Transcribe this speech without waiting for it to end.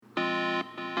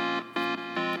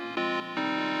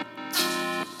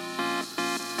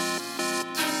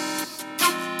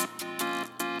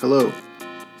Hello,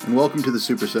 and welcome to the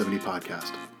Super 70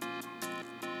 Podcast.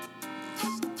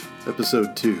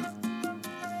 Episode 2,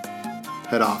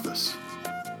 Head Office.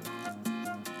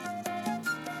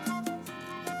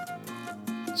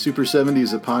 Super 70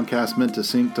 is a podcast meant to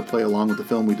sync to play along with the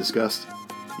film we discussed.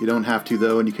 You don't have to,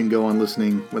 though, and you can go on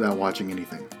listening without watching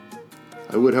anything.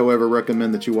 I would, however,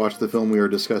 recommend that you watch the film we are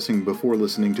discussing before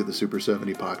listening to the Super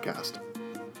 70 Podcast.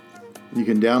 You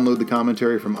can download the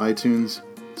commentary from iTunes,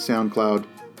 SoundCloud,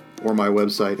 or my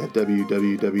website at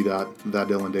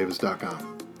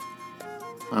www.thatdylandavis.com.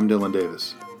 I'm Dylan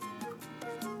Davis.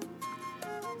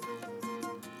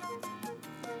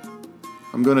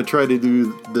 I'm going to try to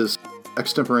do this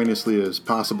extemporaneously as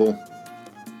possible,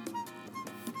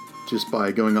 just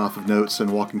by going off of notes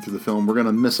and walking through the film. We're going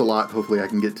to miss a lot. Hopefully I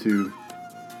can get to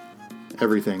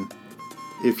everything.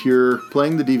 If you're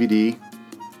playing the DVD,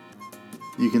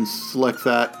 you can select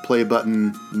that play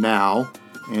button now.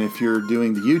 And if you're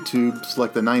doing the YouTube,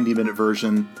 select the 90-minute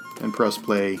version and press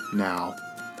play now.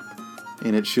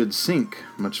 And it should sync,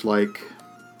 much like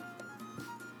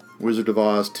Wizard of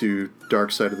Oz to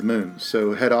Dark Side of the Moon.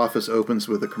 So Head Office opens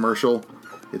with a commercial.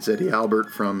 It's Eddie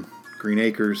Albert from Green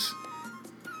Acres.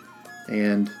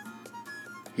 And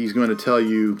he's going to tell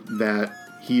you that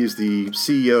he is the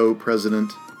CEO,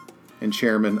 president, and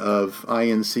chairman of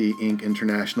INC Inc.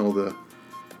 International, the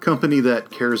company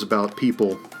that cares about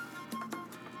people.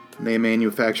 They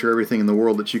manufacture everything in the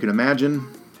world that you can imagine.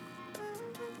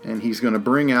 And he's going to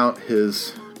bring out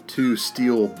his 2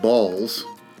 steel balls,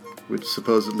 which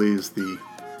supposedly is the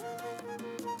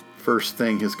first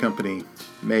thing his company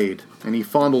made. And he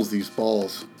fondles these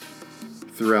balls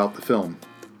throughout the film.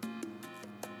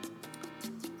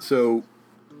 So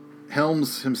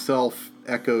Helms himself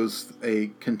echoes a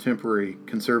contemporary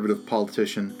conservative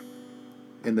politician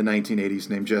in the 1980s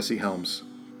named Jesse Helms,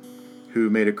 who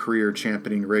made a career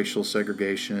championing racial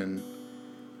segregation,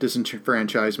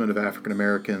 disenfranchisement of African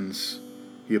Americans.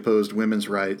 He opposed women's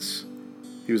rights.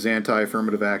 He was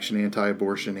anti-affirmative action,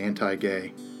 anti-abortion,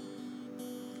 anti-gay.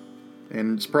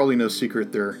 And it's probably no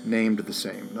secret they're named the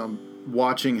same. Now,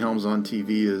 watching Helms on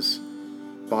TV is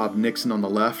Bob Nixon on the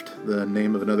left, the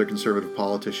name of another conservative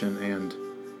politician, and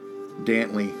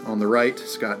Dantley on the right,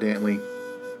 Scott Dantley.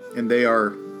 And they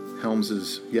are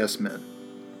Helms's yes men.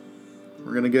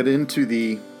 We're going to get into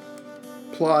the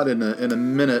plot in a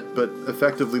minute, but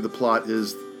effectively the plot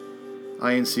is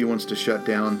INC wants to shut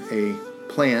down a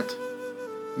plant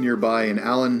nearby in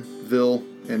Allenville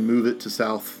and move it to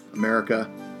South America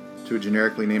to a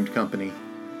generically named company.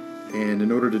 And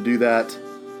in order to do that,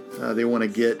 they want to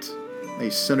get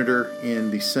a senator in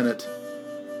the Senate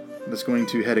that's going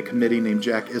to head a committee named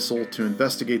Jack Issel to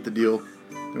investigate the deal.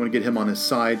 They want to get him on his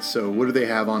side, so what do they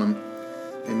have on him?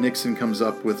 And Nixon comes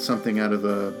up with something out of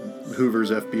Hoover's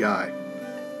FBI.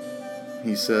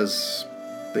 He says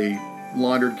they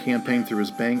laundered campaign through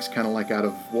his banks, kind of like out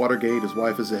of Watergate. His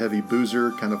wife is a heavy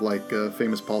boozer, kind of like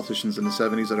famous politicians in the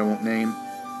 70s that I won't name.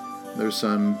 There's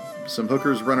some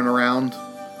hookers running around,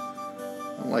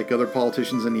 like other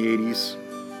politicians in the 80s.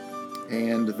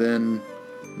 And then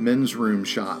men's room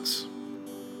shots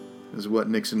is what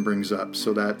Nixon brings up.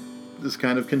 So that is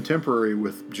kind of contemporary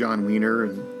with John Wiener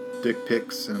and dick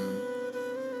pics and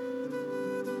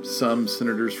some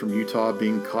senators from Utah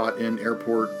being caught in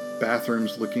airport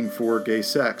bathrooms looking for gay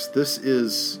sex. This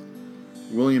is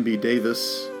William B.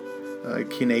 Davis, a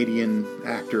Canadian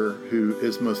actor who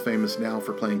is most famous now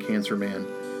for playing Cancer Man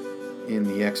in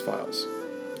The X-Files.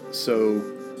 So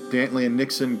Dantley and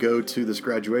Nixon go to this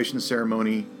graduation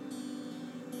ceremony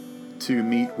to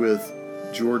meet with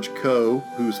George Coe,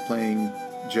 who's playing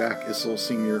Jack Issel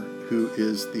Sr., who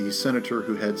is the senator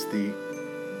who heads the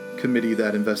committee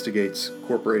that investigates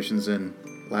corporations in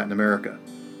Latin America.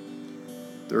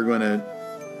 They're going to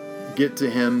get to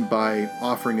him by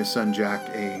offering his son Jack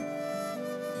a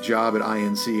job at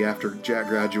INC after Jack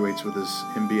graduates with his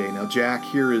MBA. Now, Jack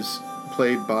here is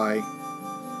played by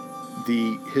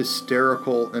the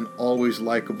hysterical and always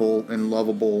likable and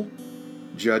lovable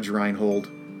Judge Reinhold,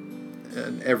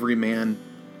 an everyman.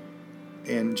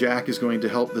 And Jack is going to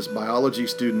help this biology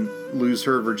student lose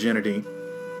her virginity.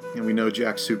 And we know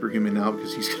Jack's superhuman now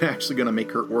because he's actually going to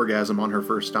make her orgasm on her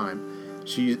first time.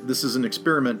 This is an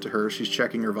experiment to her. She's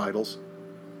checking her vitals.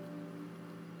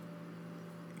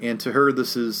 And to her,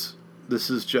 this is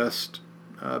just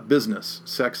business.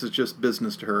 Sex is just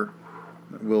business to her.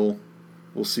 We'll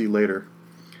see later.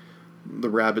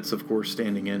 The rabbits, of course,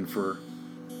 standing in for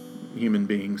human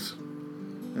beings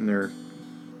and their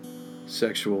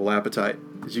sexual appetite.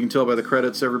 As you can tell by the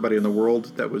credits, everybody in the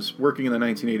world that was working in the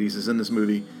 1980s is in this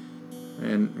movie,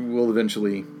 and we'll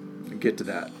eventually get to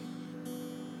that.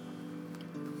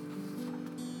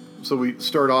 So we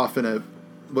start off in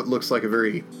what looks like a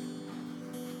very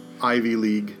Ivy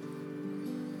League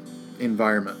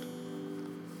environment.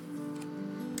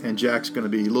 And Jack's going to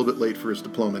be a little bit late for his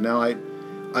diploma. Now,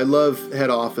 I love Head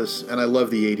Office, and I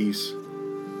love the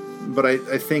 80s, but I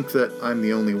think that I'm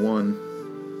the only one.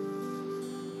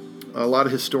 A lot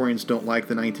of historians don't like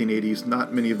the 1980s.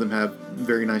 Not many of them have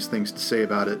very nice things to say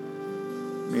about it.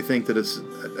 They think that it's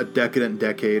a decadent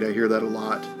decade. I hear that a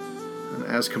lot. And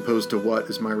as composed to what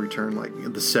is my return? Like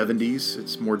the 70s?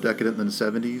 It's more decadent than the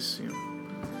 70s.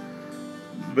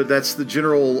 But that's the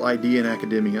general idea in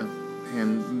academia.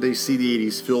 And they see the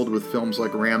 80s filled with films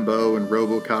like Rambo and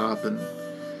RoboCop, and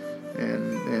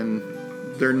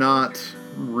they're not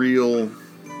real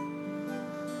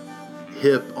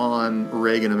hip on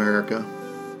Reagan America,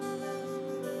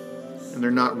 and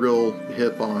they're not real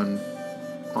hip on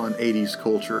 80s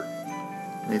culture.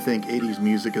 And they think 80s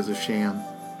music is a sham.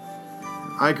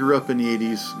 I grew up in the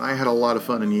 80s. I had a lot of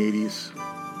fun in the 80s.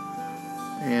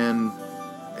 And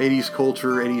 80s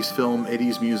culture, 80s film,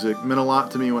 80s music meant a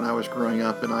lot to me when I was growing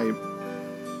up, and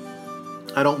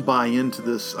I don't buy into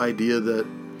this idea that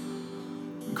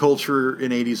culture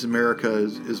in 80s America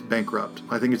is bankrupt.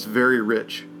 I think it's very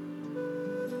rich.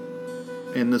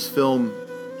 In this film,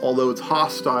 although it's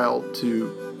hostile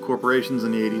to corporations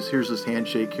in the 80s, here's this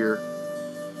handshake here.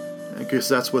 I guess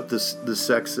that's what this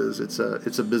sex is. It's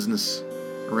a business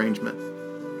arrangement.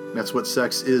 That's what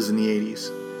sex is in the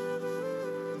 80s,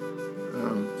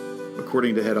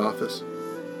 according to Head Office.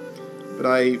 But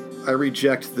I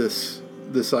reject this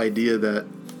idea that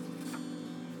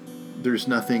there's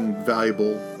nothing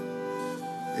valuable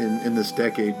in this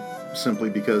decade simply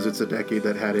because it's a decade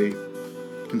that had a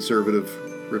conservative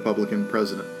Republican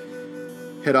president.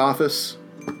 Head Office,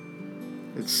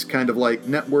 it's kind of like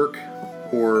Network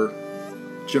or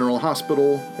General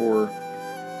Hospital or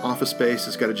Office Space.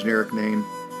 It's got a generic name.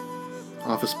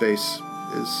 Office Space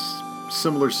is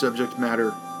similar subject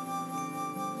matter,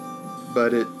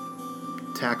 but it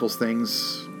tackles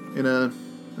things in a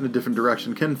different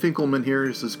direction. Ken Finkelman here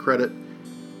is his credit.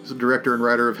 He's the director and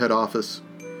writer of Head Office,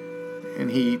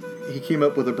 and he came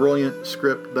up with a brilliant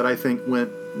script that I think went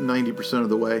 90% of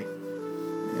the way.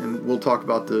 And we'll talk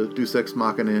about the Deus Ex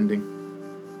Machina ending.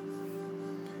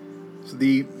 So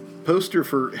the poster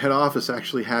for Head Office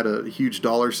actually had a huge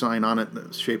dollar sign on it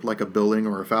that's shaped like a building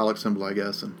or a phallic symbol, I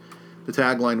guess. And the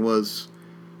tagline was,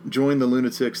 "Join the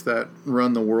lunatics that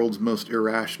run the world's most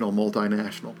irrational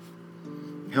multinational."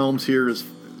 Helms here is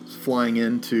flying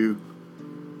in to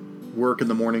work in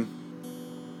the morning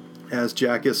as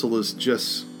Jack Issel is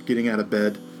just getting out of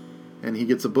bed, and he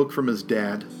gets a book from his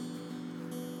dad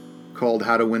called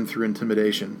How to Win Through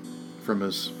Intimidation from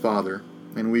his father,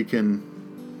 and we can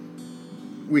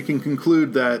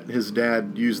conclude that his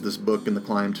dad used this book in the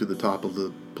climb to the top of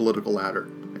the political ladder,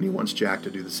 and he wants Jack to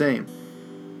do the same.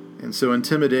 And so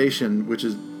intimidation, which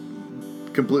is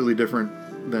completely different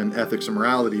than ethics and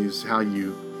morality, is how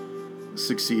you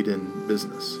succeed in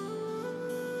business.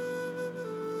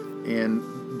 And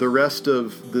the rest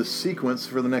of this sequence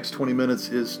for the next 20 minutes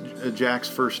is Jack's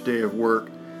first day of work.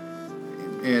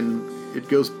 And it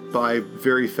goes by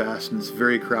very fast, and it's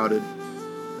very crowded.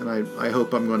 And I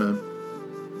hope I'm going to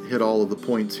hit all of the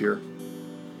points here.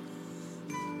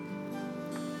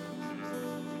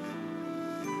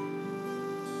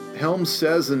 Helms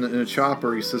says in a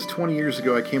chopper, he says, 20 years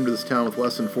ago I came to this town with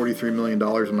less than $43 million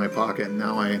in my pocket, and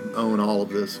now I own all of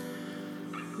this.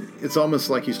 It's almost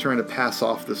like he's trying to pass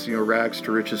off this, rags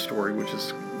to riches story, which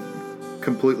is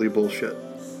completely bullshit.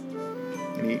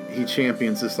 And he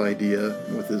champions this idea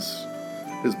with his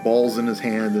balls in his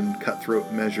hand and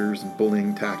cutthroat measures and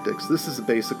bullying tactics. This is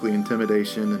basically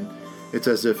intimidation, and it's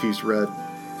as if he's read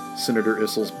Senator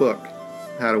Issel's book,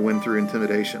 How to Win Through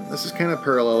Intimidation. This is kind of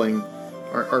paralleling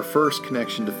our first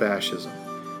connection to fascism,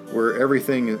 where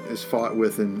everything is fought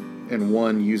with and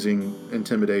won using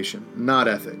intimidation, not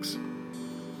ethics.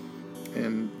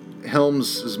 And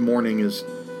Helms' morning is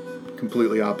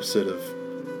completely opposite of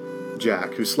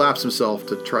Jack, who slaps himself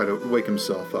to try to wake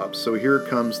himself up. So here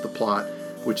comes the plot,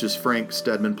 which is Frank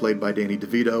Stedman, played by Danny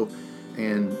DeVito,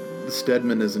 and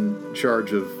Stedman is in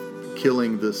charge of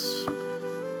killing this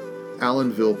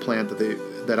Allenville plant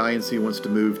that INC wants to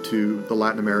move to the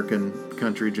Latin American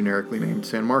country generically named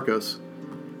San Marcos.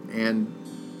 And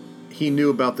he knew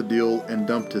about the deal and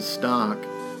dumped his stock,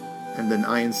 and then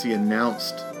INC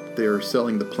announced they were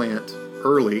selling the plant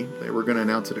early. They were going to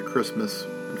announce it at Christmas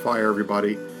and fire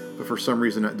everybody, but for some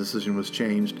reason that decision was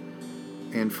changed.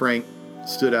 And Frank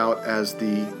stood out as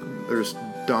there's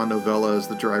Don Novella as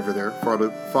the driver there,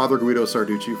 Father Guido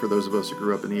Sarducci, for those of us who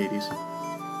grew up in the 80s.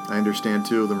 I understand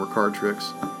two of them were card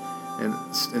tricks.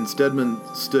 and Stedman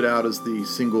stood out as the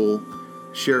single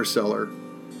share seller,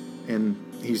 and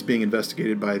he's being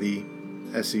investigated by the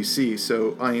SEC.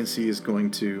 So INC is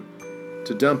going to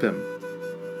dump him.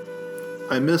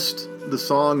 I missed the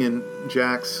song in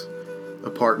Jack's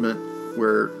apartment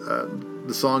where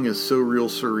the song is so real,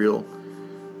 surreal.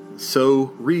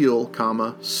 So real,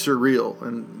 comma, surreal.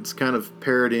 And it's kind of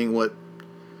parodying what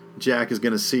Jack is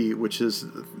going to see, which is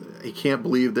he can't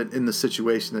believe that in the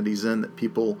situation that he's in that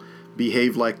people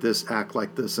behave like this, act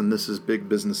like this, and this is big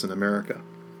business in America.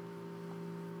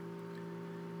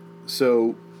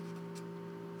 So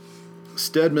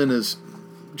Stedman is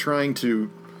trying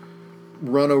to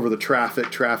run over the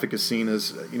traffic. Traffic is seen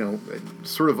as,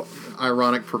 sort of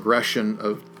ironic progression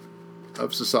of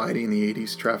society in the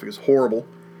 80s. Traffic is horrible.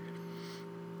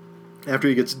 After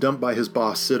he gets dumped by his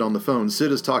boss, Sid, on the phone,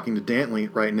 Sid is talking to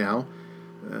Dantley right now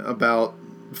about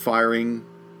firing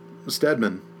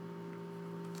Stedman.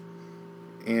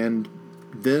 And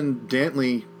then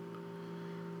Dantley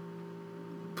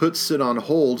puts Sid on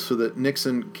hold so that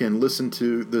Nixon can listen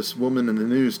to this woman in the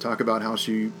news talk about how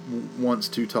she wants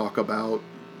to talk about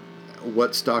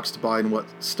what stocks to buy and what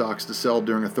stocks to sell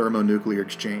during a thermonuclear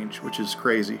exchange, which is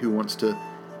crazy. Who wants to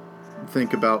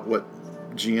think about what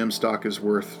GM stock is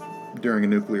worth during a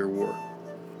nuclear war?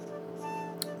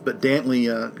 But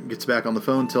Dantley gets back on the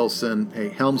phone, tells Sid, hey,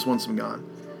 Helms wants him gone.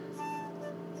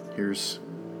 Here's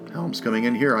Helms coming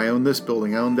in here. I own this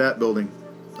building. I own that building.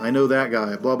 I know that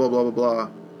guy. Blah, blah, blah, blah, blah.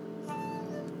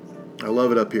 I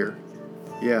love it up here.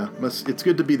 Yeah, it's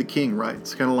good to be the king, right?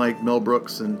 It's kind of like Mel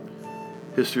Brooks in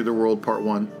History of the World Part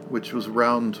 1, which was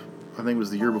around, I think it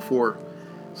was the year before.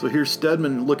 So here's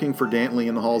Stedman looking for Dantley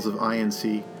in the halls of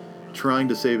INC, trying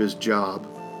to save his job.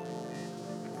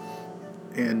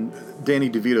 And Danny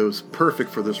DeVito is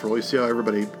perfect for this role. You see how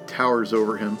everybody towers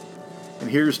over him. And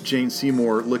here's Jane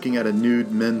Seymour looking at a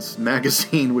nude men's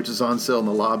magazine, which is on sale in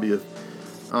the lobby of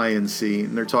INC,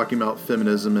 and they're talking about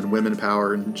feminism and women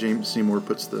power, and Jane Seymour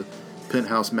puts the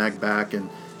Penthouse mag back, and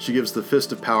she gives the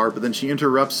fist of power, but then she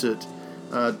interrupts it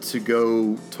to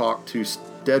go talk to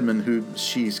Stedman, who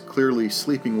she's clearly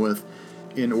sleeping with,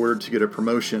 in order to get a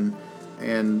promotion,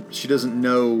 and she doesn't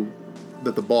know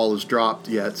that the ball is dropped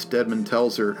yet. Stedman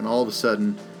tells her, and all of a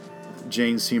sudden,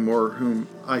 Jane Seymour, whom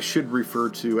I should refer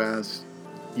to as,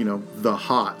 the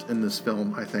hot in this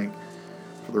film, I think,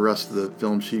 for the rest of the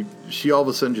film, she all of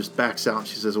a sudden just backs out.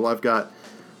 She says, well, I got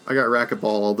racquetball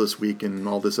all this week and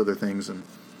all this other things, and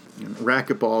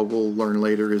racquetball, we'll learn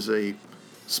later, is a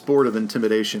sport of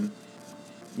intimidation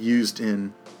used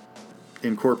in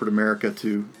corporate America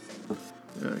to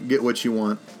get what you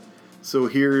want. So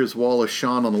here is Wallace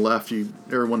Shawn on the left.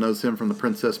 Everyone knows him from The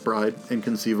Princess Bride,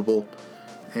 Inconceivable,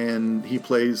 and he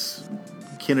plays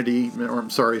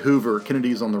Hoover.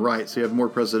 Kennedy's on the right, so you have more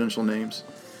presidential names.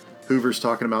 Hoover's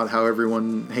talking about how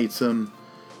everyone hates him,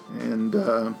 and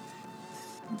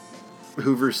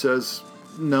Hoover says,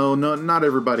 no, not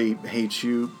everybody hates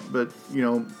you, but,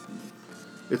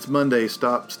 it's Monday,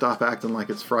 stop acting like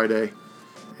it's Friday.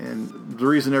 And the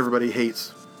reason everybody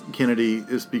hates Kennedy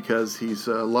is because he's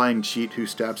a lying cheat who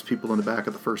stabs people in the back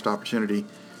at the first opportunity,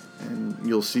 and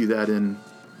you'll see that in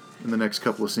the next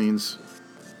couple of scenes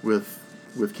with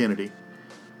Kennedy.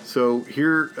 So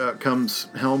here comes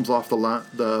Helms off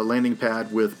the landing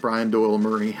pad with Brian Doyle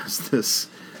Murray as this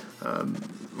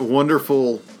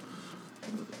wonderful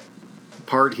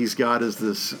part he's got as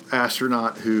this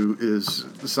astronaut who is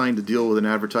assigned to deal with an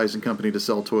advertising company to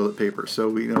sell toilet paper. So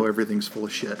we know everything's full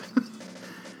of shit.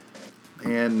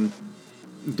 And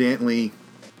Dantley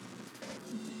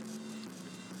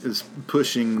is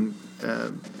pushing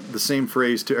the same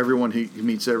phrase to everyone he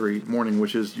meets every morning,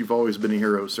 which is, you've always been a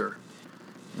hero, sir.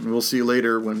 And we'll see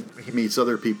later when he meets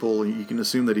other people, you can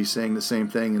assume that he's saying the same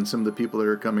thing, and some of the people that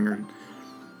are coming are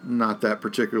not that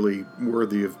particularly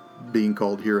worthy of being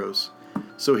called heroes.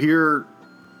 So here,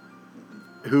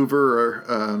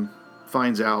 Hoover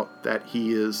finds out that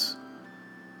he is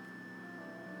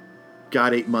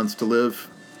got 8 months to live,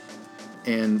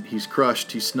 and he's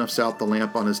crushed. He snuffs out the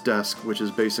lamp on his desk, which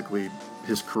is basically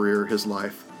his career, his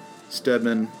life.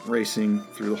 Stedman racing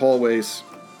through the hallways,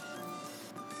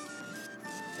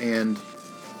 and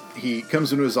he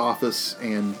comes into his office,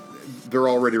 and they're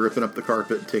already ripping up the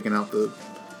carpet, taking out the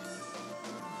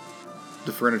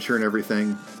furniture and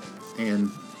everything,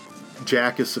 and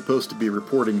Jack is supposed to be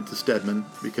reporting to Stedman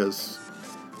because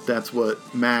that's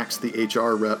what Max, the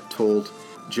HR rep, told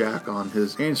Jack on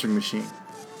his answering machine.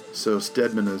 So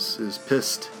Stedman is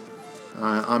pissed.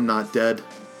 I'm not dead.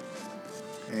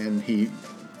 And he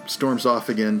storms off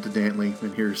again to Dantley,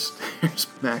 and here's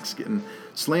Max getting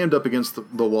slammed up against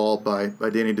the wall by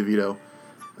Danny DeVito.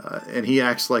 And he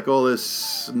acts like, oh,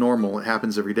 this is normal. It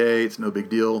happens every day. It's no big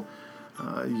deal.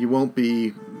 You won't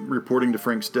be reporting to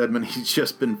Frank Stedman. He's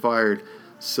just been fired.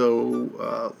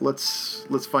 So let's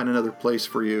find another place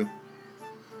for you.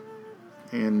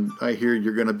 And I hear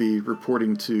you're going to be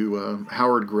reporting to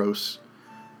Howard Gross,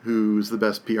 who's the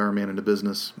best PR man in the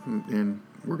business, and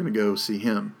we're going to go see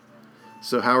him.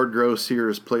 So Howard Gross here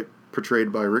is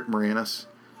portrayed by Rick Moranis,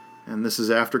 and this is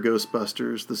after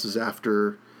Ghostbusters. This is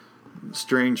after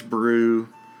Strange Brew.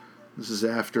 This is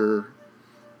after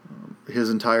his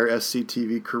entire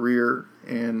SCTV career,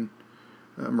 and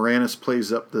Moranis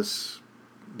plays up this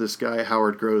guy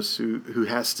Howard Gross who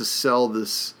has to sell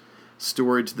this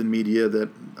story to the media that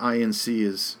INC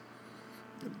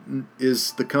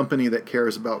is the company that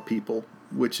cares about people,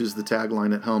 which is the tagline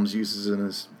that Helms uses in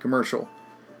his commercial,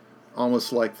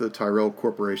 almost like the Tyrell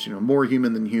Corporation, more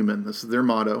human than human. This is their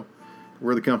motto.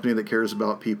 We're the company that cares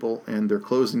about people, and they're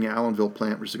closing the Allenville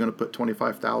plant, which is going to put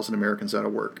 25,000 Americans out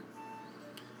of work.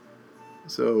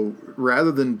 So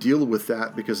rather than deal with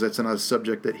that, because that's not a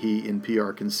subject that he in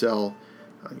PR can sell,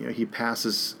 he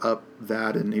passes up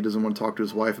that, and he doesn't want to talk to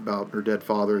his wife about her dead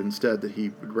father. Instead, that he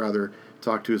would rather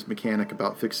talk to his mechanic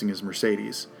about fixing his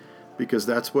Mercedes, because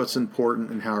that's what's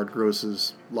important in Howard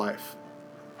Gross's life,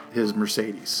 his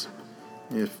Mercedes,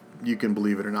 if you can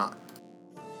believe it or not.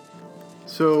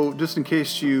 So, just in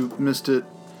case you missed it,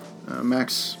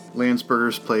 Max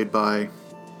Landsberger's played by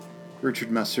Richard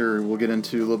Masur. We'll get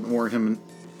into a little bit more of him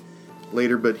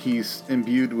later, but he's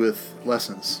imbued with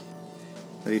lessons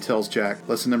that he tells Jack.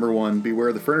 Lesson number 1,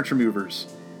 beware the furniture movers.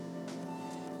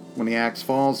 When the axe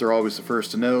falls, they're always the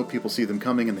first to know. People see them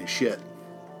coming and they shit.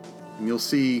 And you'll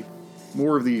see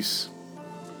more of these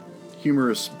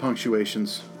humorous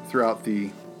punctuations throughout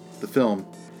the film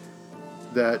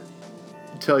that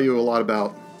tell you a lot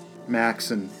about Max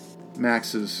and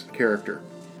Max's character.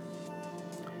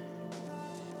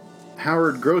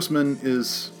 Howard Grossman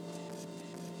is...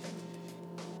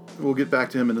 We'll get back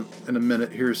to him in a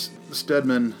minute. Here's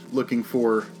Stedman looking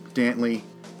for Dantley.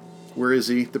 Where is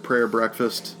he? The prayer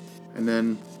breakfast. And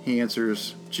then he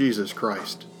answers, Jesus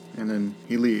Christ. And then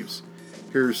he leaves.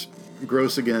 Here's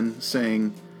Gross again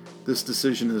saying, this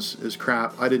decision is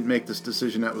crap. I didn't make this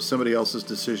decision. That was somebody else's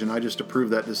decision. I just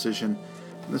approved that decision.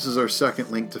 And this is our second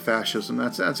link to fascism.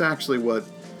 That's actually what...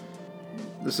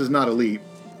 This is not a leap.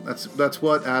 That's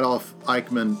what Adolf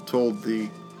Eichmann told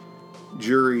the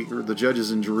jury, or the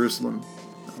judges in Jerusalem,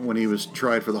 when he was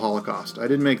tried for the Holocaust. I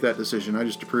didn't make that decision. I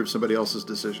just approved somebody else's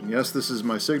decision. Yes, this is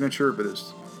my signature, but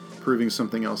it's proving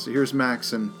something else. So here's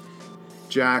Max and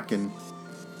Jack, and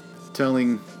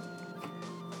telling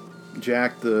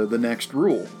Jack the next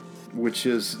rule, which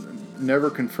is never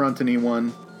confront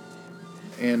anyone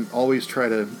and always try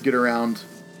to get around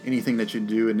anything that you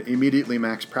do. And immediately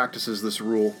Max practices this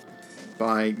rule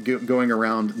by going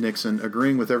around Nixon,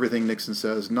 agreeing with everything Nixon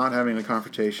says, not having a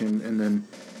confrontation, and then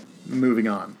moving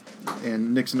on.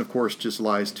 And Nixon, of course, just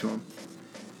lies to him.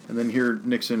 And then here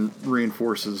Nixon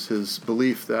reinforces his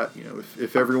belief that,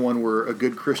 if everyone were a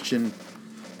good Christian,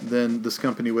 then this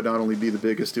company would not only be the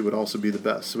biggest, it would also be the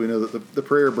best. So we know that the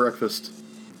prayer breakfast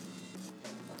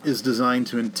is designed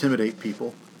to intimidate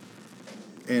people.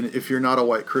 And if you're not a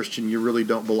white Christian, you really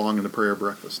don't belong in the prayer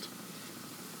breakfast.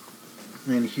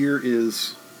 And here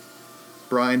is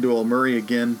Brian Doyle Murray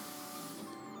again,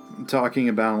 talking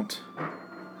about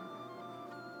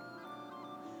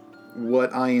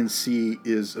what INC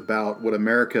is about, what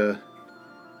America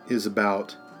is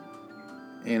about.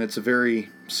 And it's a very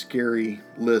scary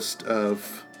list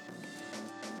of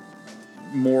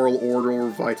moral order,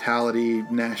 vitality,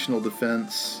 national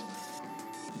defense.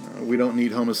 We don't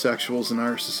need homosexuals in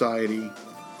our society.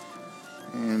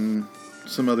 And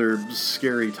some other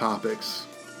scary topics.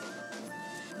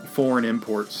 Foreign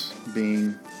imports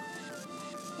being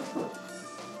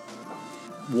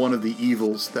one of the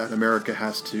evils that America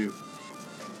has to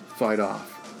fight off.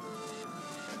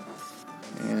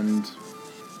 And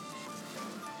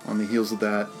on the heels of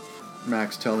that,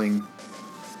 Max telling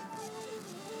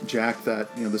Jack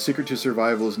that, the secret to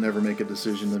survival is never make a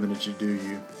decision. The minute you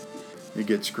do, you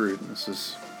get screwed. And this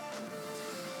is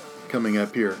coming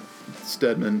up here.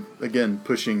 Stedman, again,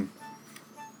 pushing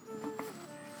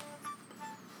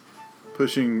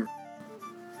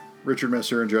Richard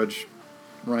Messer and Judge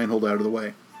Reinhold out of the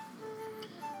way.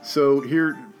 So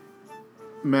here,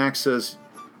 Max says,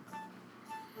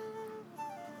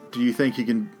 do you think you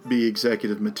can be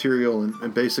executive material?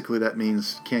 And basically that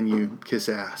means, can you kiss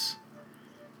ass?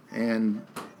 And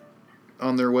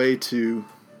on their way to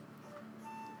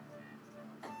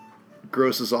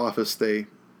Gross's office,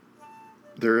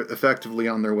 they're effectively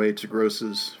on their way to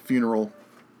Gross's funeral.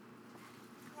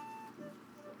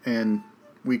 and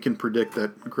we can predict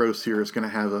that Gross here is going to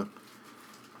have a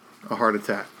heart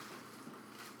attack.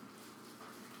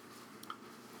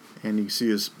 And you see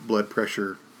his blood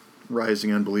pressure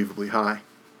rising unbelievably high.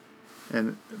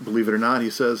 And believe it or not, he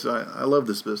says, I love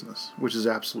this business, which is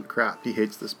absolute crap. He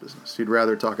hates this business. He'd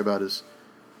rather talk about his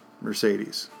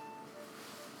Mercedes.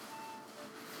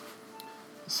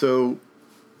 So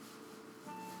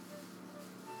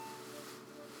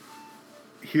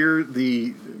here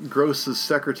the Gross's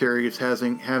secretary is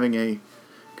having a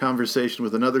conversation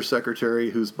with another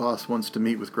secretary whose boss wants to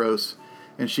meet with Gross,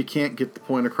 and she can't get the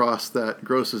point across that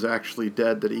Gross is actually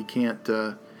dead, that he can't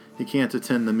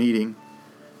attend the meeting.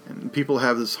 And people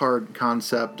have this hard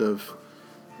concept of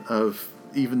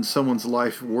even someone's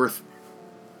life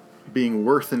being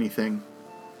worth anything.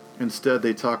 Instead,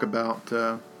 they talk about,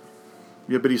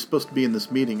 but he's supposed to be in this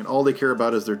meeting, and all they care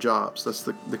about is their jobs. That's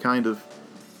the kind of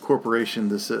corporation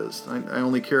this is. I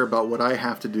only care about what I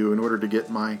have to do in order to get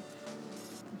my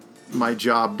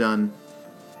job done,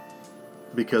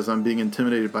 because I'm being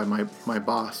intimidated by my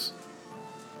boss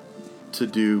to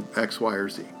do X, Y, or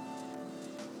Z.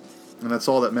 And that's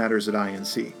all that matters at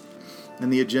INC.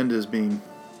 And the agenda is being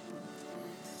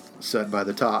set by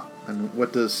the top. And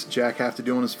what does Jack have to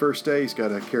do on his first day? He's got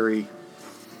to carry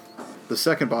the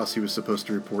second boss he was supposed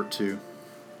to report to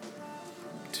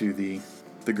the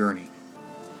gurney.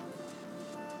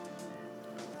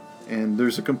 And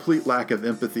there's a complete lack of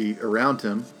empathy around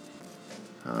him,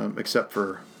 except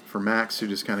for Max, who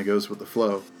just kind of goes with the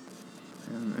flow.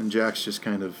 And Jack's just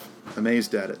kind of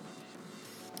amazed at it.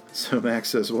 So Max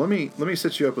says, well, let me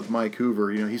set you up with Mike Hoover.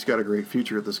 He's got a great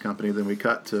future at this company. Then we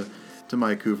cut to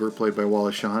Mike Hoover, played by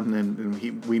Wallace Shawn,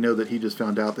 and we know that he just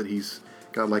found out that he's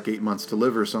got like 8 months to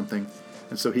live or something.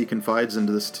 And so he confides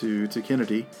into this to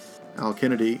Kennedy, Al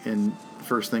Kennedy, and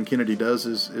first thing Kennedy does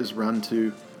is run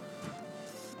to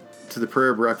the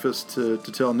prayer breakfast to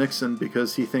tell Nixon,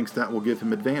 because he thinks that will give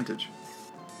him advantage.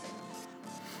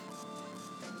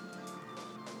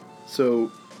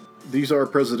 So these are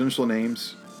presidential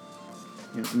names.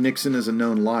 Nixon is a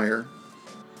known liar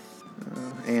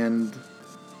and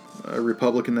a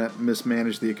Republican that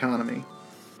mismanaged the economy.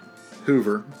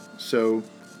 Hoover. So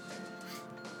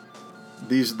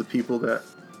these are the people that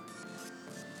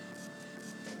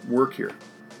work here.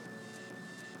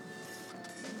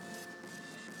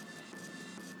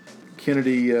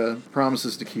 Kennedy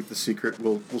promises to keep the secret.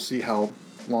 We'll see how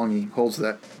long he holds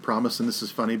that promise. And this is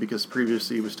funny because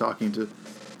previously he was talking to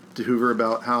Hoover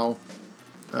about how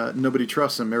nobody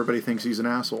trusts him. Everybody thinks he's an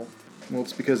asshole. Well,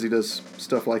 it's because he does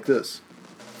stuff like this.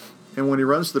 And when he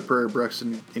runs to the prayer breakfast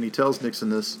and he tells Nixon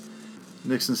this,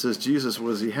 Nixon says, Jesus, what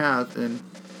does he have? And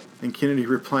Kennedy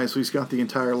replies, well, he's got the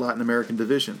entire Latin American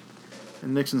division.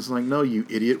 And Nixon's like, no, you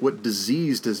idiot. What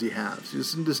disease does he have?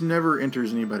 This never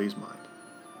enters anybody's mind.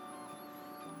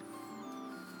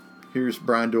 Here's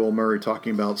Brian Doyle Murray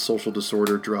talking about social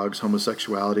disorder, drugs,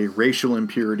 homosexuality, racial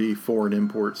impurity, foreign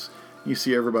imports. You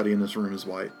see everybody in this room is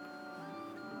white.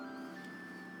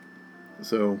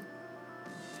 So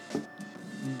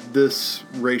this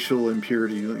racial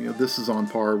impurity, this is on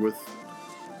par with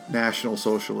National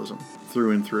Socialism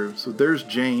through and through. So there's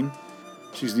Jane.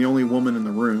 She's the only woman in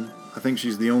the room. I think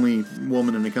she's the only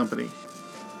woman in the company.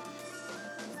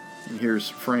 And here's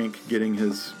Frank getting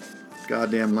his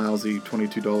goddamn lousy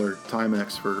 $22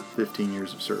 Timex for 15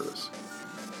 years of service.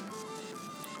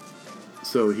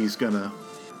 So he's going to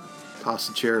toss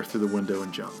the chair through the window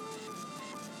and jump.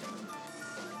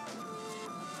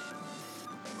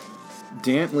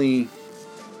 Dantley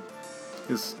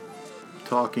is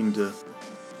talking to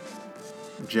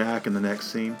Jack in the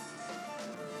next scene.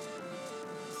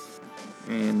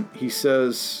 And he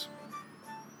says,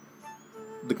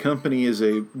 the company is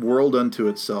a world unto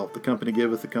itself. The company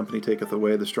giveth, the company taketh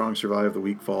away. The strong survive, the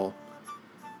weak fall.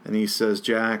 And he says,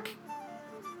 Jack,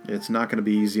 it's not going to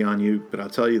be easy on you, but I'll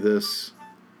tell you this,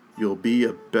 you'll be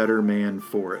a better man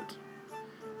for it.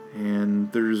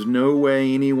 And there's no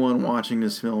way anyone watching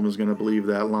this film is going to believe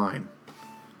that line.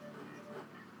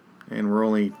 And we're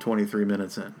only 23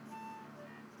 minutes in.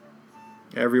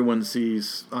 Everyone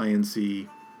sees INC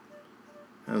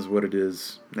as what it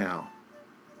is now.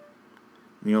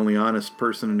 The only honest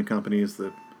person in the company is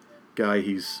the guy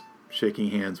he's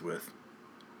shaking hands with.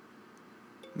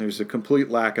 There's a complete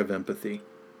lack of empathy.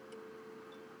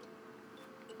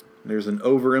 There's an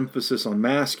overemphasis on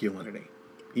masculinity.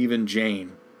 Even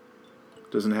Jane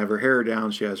doesn't have her hair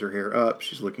down. She has her hair up.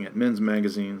 She's looking at men's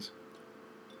magazines.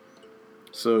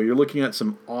 So you're looking at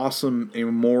some awesome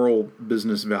immoral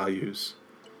business values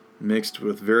mixed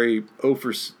with very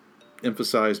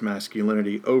overemphasized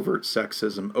masculinity, overt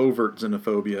sexism, overt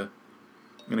xenophobia,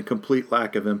 and a complete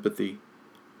lack of empathy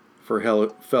for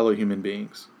fellow human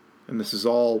beings. And this is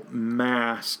all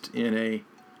masked in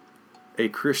a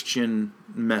Christian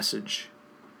message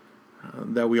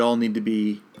that we all need to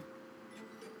be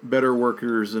better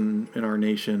workers in our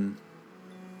nation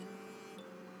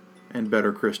and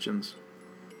better Christians.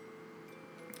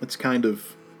 It's kind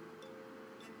of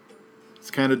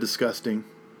disgusting.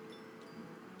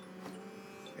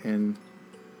 And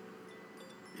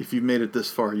if you've made it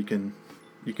this far, you can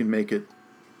make it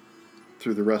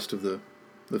through the rest of the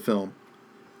film.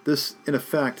 This, in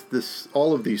effect,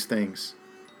 all of these things,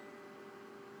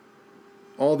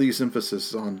 all these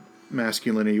emphasis on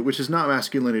masculinity, which is not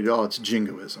masculinity at all, it's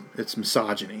jingoism, it's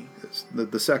misogyny, it's the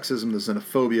sexism, the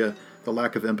xenophobia, the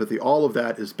lack of empathy, all of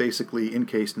that is basically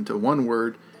encased into one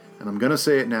word, and I'm going to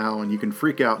say it now, and you can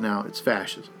freak out now, it's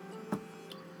fascism.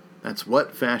 That's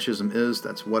what fascism is,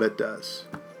 that's what it does.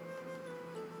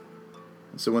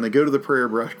 And so when they go to the prayer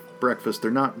breakfast,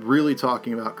 they're not really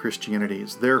talking about Christianity.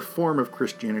 It's their form of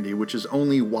Christianity, which is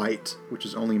only white, which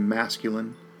is only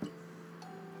masculine,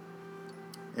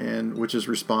 and which is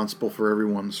responsible for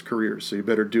everyone's careers. So you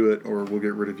better do it or we'll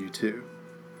get rid of you too.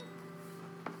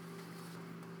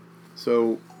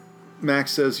 So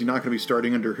Max says you're not going to be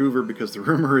starting under Hoover because the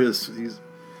rumor is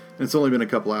it's only been a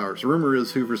couple hours. The rumor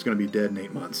is Hoover's going to be dead in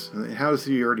 8 months. How does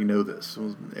he already know this?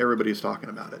 Well, everybody's talking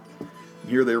about it. And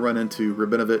here they run into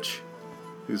Rabinovich,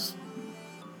 who's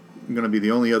going to be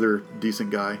the only other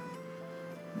decent guy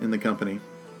in the company.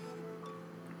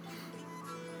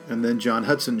 And then John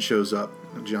Hudson shows up.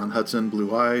 John Hudson,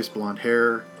 blue eyes, blonde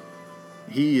hair.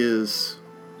 He is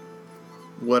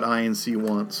what INC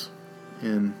wants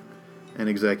in an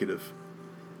executive.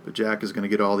 But Jack is going to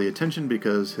get all the attention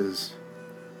because his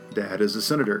dad is a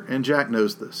senator, and Jack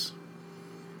knows this.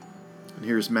 And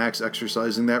here's Max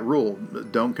exercising that rule.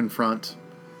 Don't confront,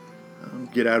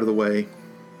 get out of the way,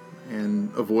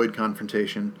 and avoid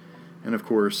confrontation. And of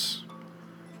course,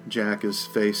 Jack is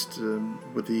faced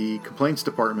with the complaints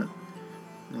department.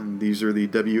 And these are the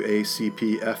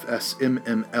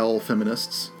WACP-FSMML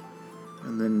feminists.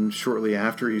 And then shortly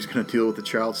after, he's going to deal with the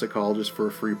child psychologist for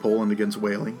a free Poland against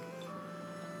whaling.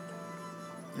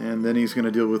 And then he's going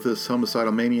to deal with this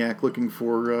homicidal maniac looking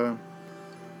for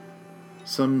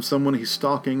someone he's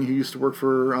stalking who used to work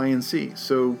for INC.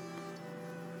 So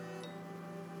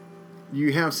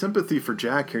you have sympathy for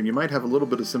Jack here, and you might have a little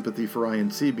bit of sympathy for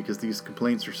INC because these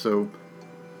complaints are so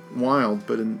wild.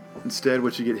 But instead,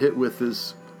 what you get hit with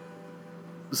is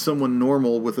someone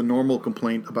normal with a normal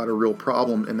complaint about a real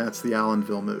problem, and that's the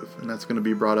Allenville move. And that's going to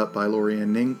be brought up by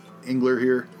Lorianne Engler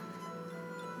here,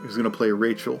 who's going to play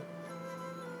Rachel.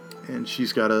 And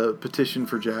she's got a petition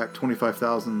for Jack,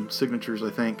 25,000 signatures, I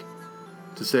think,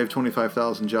 to save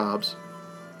 25,000 jobs.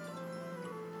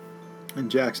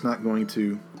 And Jack's not going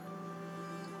to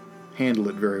handle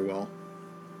it very well.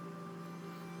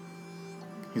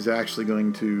 He's actually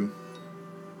going to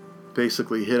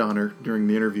basically hit on her during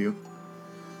the interview.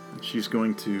 She's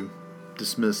going to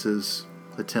dismiss his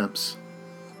attempts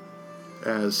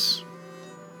as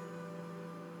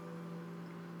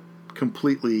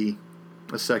completely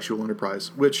a sexual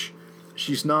enterprise, which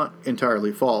she's not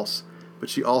entirely false, but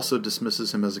she also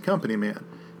dismisses him as a company man.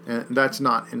 And that's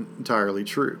not entirely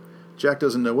true. Jack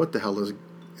doesn't know what the hell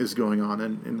is going on.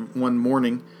 And one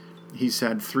morning, he's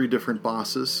had 3 different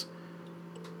bosses,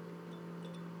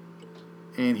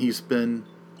 and he's been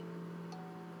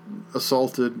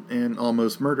assaulted and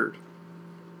almost murdered.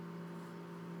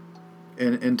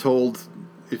 And told,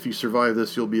 if you survive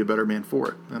this, you'll be a better man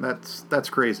for it. And that's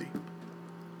crazy.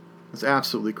 It's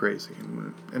absolutely crazy.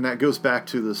 And that goes back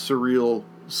to the surreal,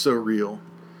 so real.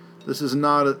 This is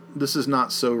not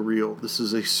so real. This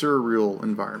is a surreal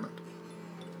environment.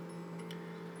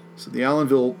 So the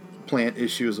Allenville plant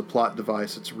issue is a plot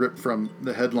device. It's ripped from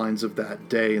the headlines of that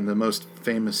day, and the most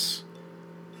famous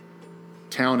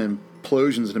town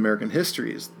implosions in American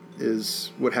history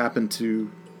is what happened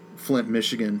to Flint,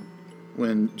 Michigan,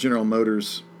 when General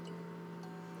Motors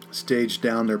staged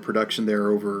down their production there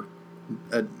over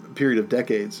a period of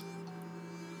decades.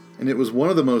 And it was one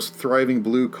of the most thriving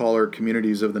blue-collar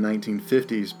communities of the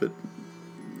 1950s, but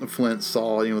Flint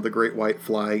saw, the Great White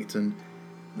Flight, and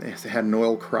they had an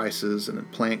oil crisis and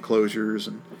plant closures,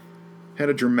 and had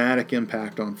a dramatic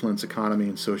impact on Flint's economy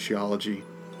and sociology.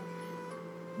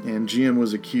 And GM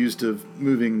was accused of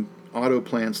moving auto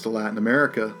plants to Latin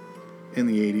America in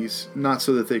the 80s, not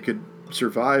so that they could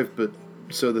survive, but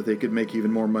so that they could make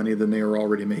even more money than they were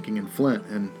already making in Flint.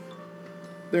 And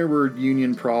there were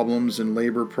union problems and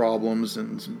labor problems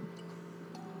and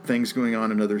things going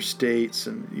on in other states,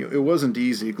 and it wasn't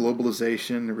easy.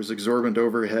 Globalization, there was exorbitant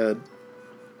overhead.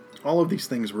 All of these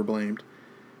things were blamed.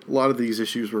 A lot of these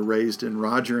issues were raised in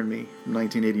Roger and Me from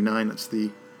 1989. It's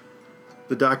the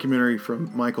documentary from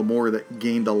Michael Moore that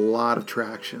gained a lot of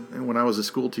traction. And when I was a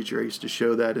school teacher, I used to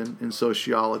show that in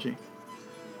sociology,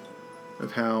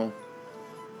 of how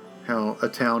a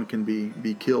town can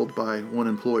be killed by one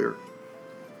employer.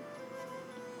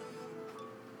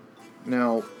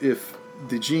 Now, if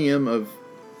the GM of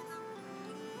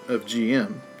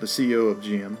GM, the CEO of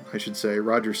GM, I should say,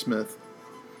 Roger Smith,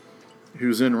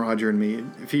 who's in Roger and Me,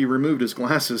 if he removed his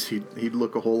glasses, he'd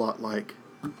look a whole lot like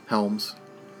Helms.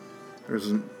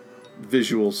 There's a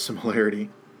visual similarity.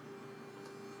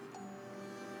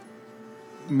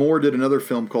 Moore did another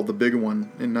film called The Big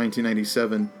One in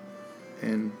 1997,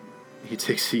 and he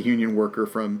takes a union worker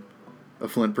from a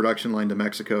Flint production line to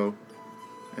Mexico,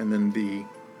 and then the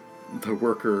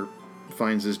worker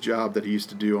finds his job that he used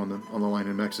to do on the line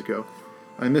in Mexico.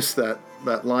 I miss that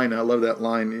line. I love that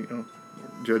line. You know,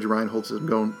 Judge Reinhold says, "I'm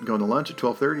going to lunch at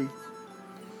 12:30."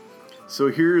 So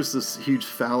here's this huge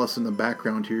phallus in the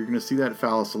background here. You're going to see that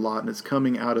phallus a lot, and it's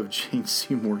coming out of Jane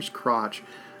Seymour's crotch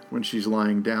when she's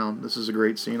lying down. This is a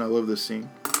great scene. I love this scene.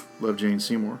 Love Jane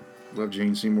Seymour. Love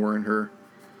Jane Seymour in her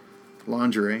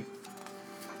lingerie.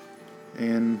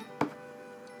 And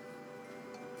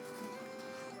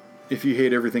if you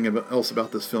hate everything else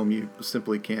about this film, you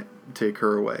simply can't take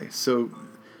her away. So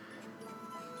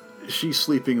she's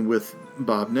sleeping with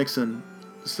Bob Nixon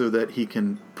so that he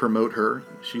can promote her.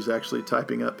 She's actually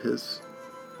typing up his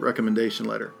recommendation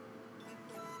letter.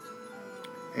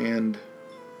 And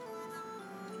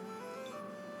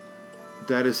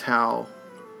that is how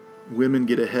women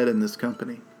get ahead in this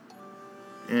company.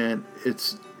 And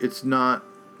it's not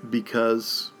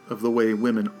because of the way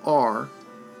women are.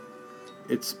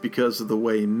 It's because of the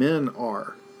way men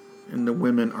are. And the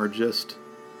women are just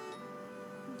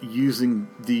using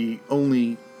the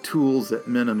only tools that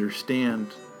men understand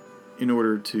in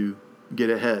order to get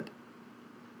ahead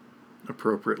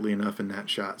appropriately enough in that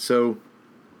shot. So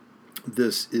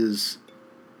this is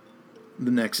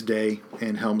the next day,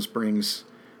 and Helms brings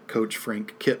Coach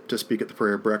Frank Kipp to speak at the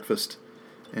prayer breakfast,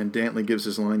 and Dantley gives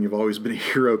his line, "You've always been a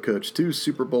hero, Coach. 2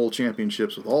 Super Bowl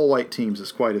championships with all white teams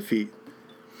is quite a feat."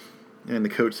 And the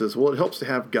coach says, "Well, it helps to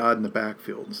have God in the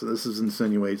backfield." So this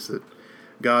insinuates that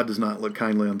God does not look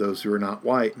kindly on those who are not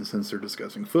white. And since they're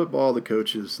discussing football, the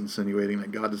coach is insinuating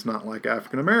that God does not like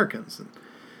African Americans. And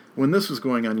when this was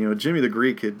going on, Jimmy the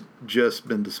Greek had just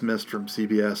been dismissed from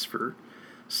CBS for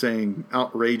saying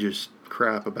outrageous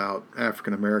crap about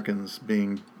African Americans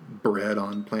being bred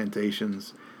on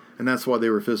plantations, and that's why they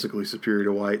were physically superior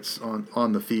to whites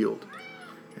on the field.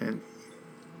 And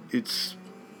it's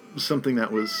something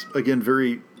that was, again,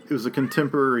 it was a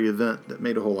contemporary event that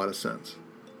made a whole lot of sense.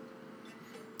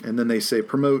 And then they say,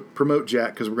 promote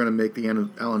Jack, because we're going to make the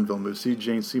Allenville move. See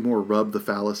Jane Seymour rub the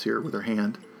phallus here with her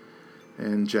hand,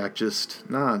 and Jack just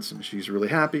nods, and she's really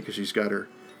happy because she's got her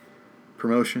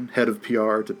promotion, head of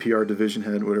PR to PR division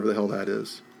head, whatever the hell that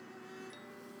is.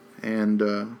 And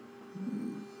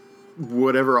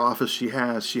whatever office she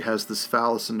has this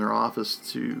phallus in their office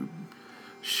to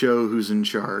show who's in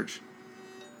charge.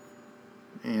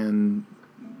 And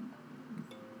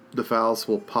the phallus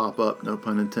will pop up, no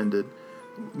pun intended,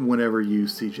 whenever you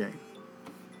see Jane,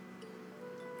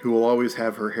 who will always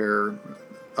have her hair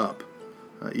up,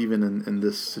 even in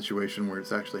this situation where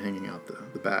it's actually hanging out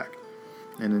the back.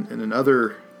 And in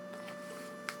other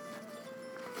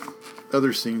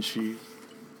scenes, she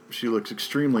looks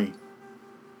extremely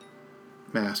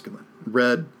masculine.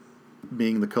 Red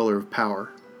being the color of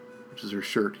power, which is her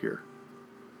shirt here.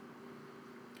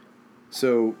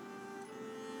 So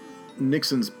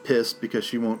Nixon's pissed because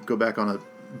she won't go back on a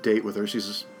date with her. She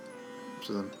says,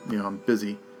 I'm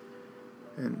busy.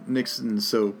 And Nixon's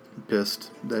so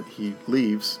pissed that he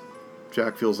leaves.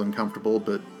 Jack feels uncomfortable,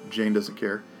 but Jane doesn't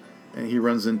care. And he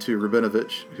runs into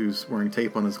Rabinovich, who's wearing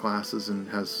tape on his glasses and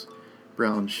has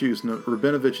brown shoes. No,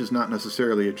 Rabinovich is not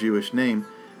necessarily a Jewish name,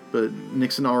 but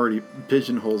Nixon already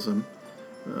pigeonholes him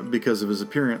because of his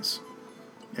appearance,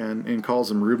 and calls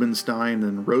him Rubenstein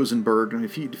and Rosenberg. And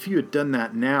if you had done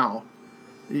that now,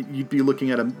 you'd be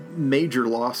looking at a major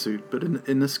lawsuit. But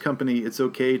in this company, it's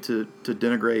okay to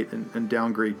denigrate and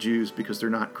downgrade Jews because they're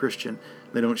not Christian.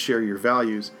 They don't share your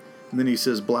values. And then he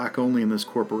says black only in this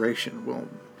corporation. Well,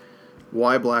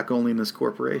 why black only in this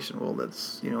corporation? Well,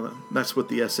 that's what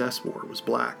the SS wore, was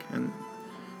black, and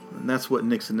that's what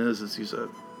Nixon is he's a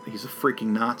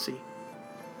freaking Nazi.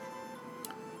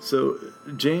 So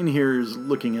Jane here is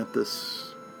looking at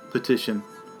this petition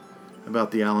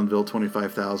about the Allenville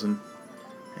 25,000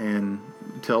 and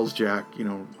tells Jack,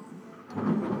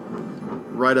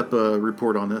 write up a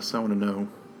report on this. I want to know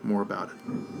more about it.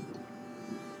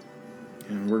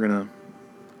 And we're going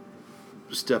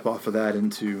to step off of that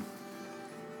into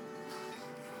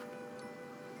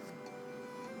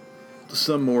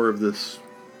some more of this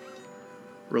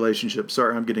relationship.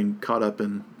 Sorry, I'm getting caught up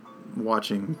in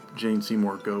watching Jane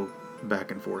Seymour go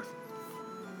back and forth.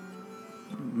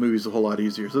 The movie's a whole lot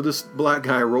easier. So this black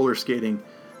guy roller skating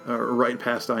right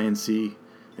past INC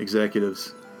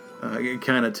executives, it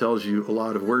kind of tells you a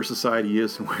lot of where society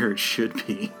is and where it should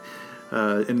be.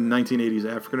 In the 1980s,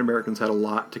 African Americans had a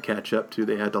lot to catch up to.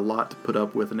 They had a lot to put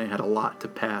up with, and they had a lot to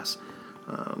pass,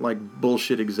 like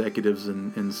bullshit executives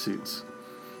in suits.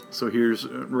 So here's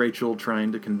Rachel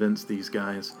trying to convince these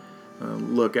guys,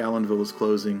 look, Allenville is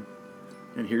closing.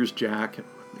 And here's Jack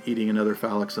eating another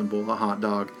phallic symbol, a hot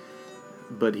dog.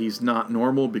 But he's not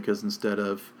normal because instead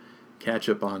of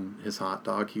ketchup on his hot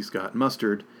dog, he's got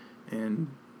mustard. And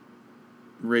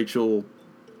Rachel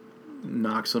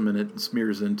knocks him and it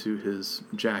smears into his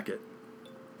jacket.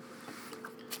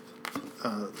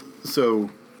 So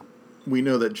we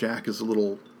know that Jack is a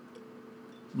little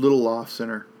off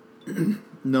center.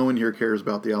 No one here cares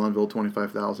about the Allenville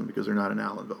 25,000 because they're not in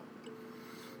Allenville.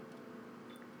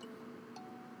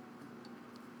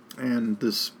 And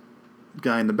this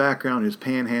guy in the background who's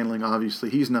panhandling, obviously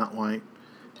he's not white,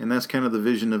 and that's kind of the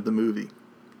vision of the movie.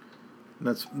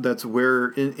 That's where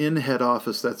in head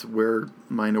office, that's where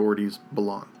minorities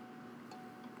belong.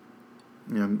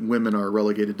 You know, women are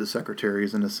relegated to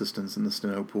secretaries and assistants in the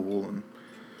steno pool and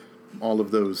all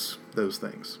of those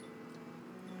things.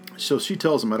 So she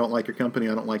tells him, I don't like your company,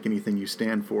 I don't like anything you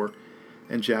stand for.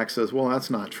 And Jack says, well, that's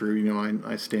not true. You know,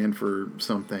 I stand for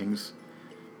some things.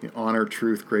 You know, honor,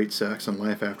 truth, great sex, and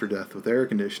life after death with air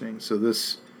conditioning. So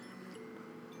it's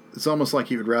almost like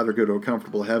he would rather go to a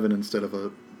comfortable heaven instead of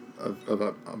a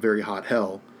very hot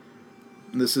hell.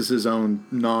 This is his own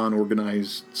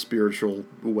non-organized spiritual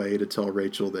way to tell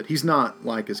Rachel that he's not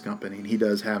like his company, and he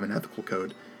does have an ethical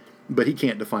code, but he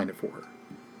can't define it for her.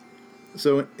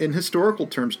 So in historical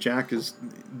terms, Jack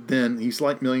he's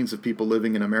like millions of people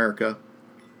living in America,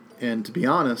 and to be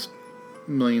honest,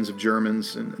 millions of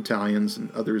Germans and Italians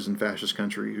and others in fascist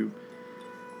country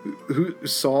who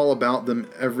saw about them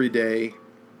everyday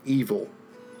evil.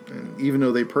 And even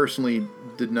though they personally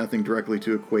did nothing directly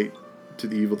to equate to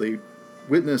the evil they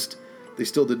witnessed, they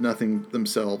still did nothing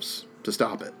themselves to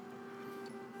stop it.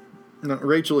 Now,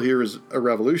 Rachel here is a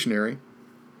revolutionary,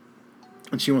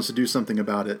 and she wants to do something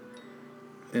about it.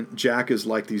 And Jack is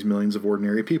like these millions of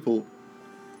ordinary people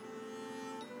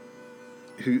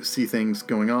who see things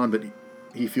going on, but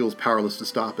he feels powerless to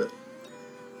stop it.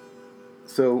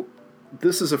 So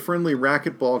this is a friendly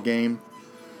racquetball game,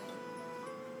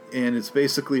 and it's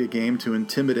basically a game to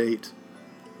intimidate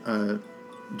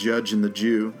Judge and the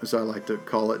Jew, as I like to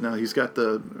call it. Now, he's got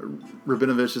the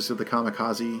Rabinovich of the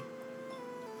Kamikaze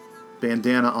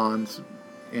bandana on,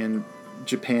 and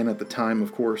Japan at the time,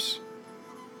 of course,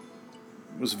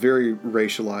 was very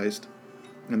racialized.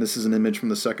 And this is an image from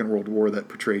the Second World War that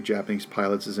portrayed Japanese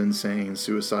pilots as insane,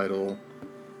 suicidal,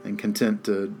 and content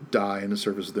to die in the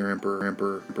service of their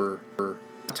emperor.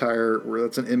 Attire, where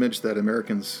that's an image that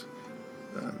Americans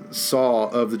saw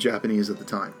of the Japanese at the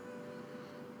time.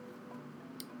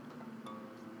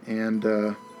 And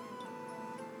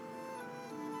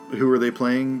who are they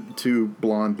playing? Two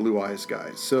blonde, blue-eyes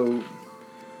guys. So,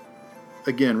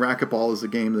 again, racquetball is a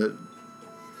game that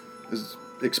is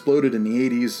exploded in the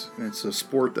 80s, and it's a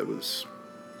sport that was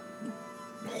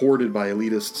hoarded by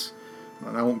elitists.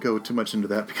 And I won't go too much into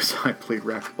that because I played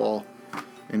racquetball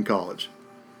in college.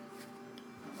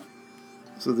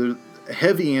 So there's a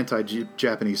heavy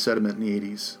anti-Japanese sentiment in the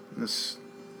 80s.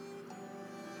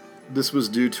 This was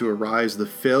due to the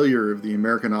failure of the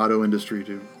American auto industry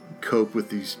to cope with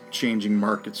these changing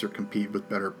markets or compete with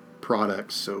better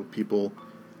products. So people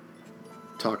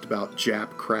talked about Jap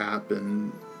crap,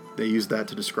 and they used that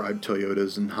to describe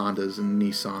Toyotas and Hondas and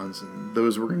Nissans, and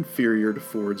those were inferior to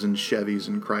Fords and Chevys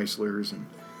and Chryslers, and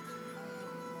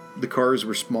the cars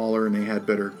were smaller and they had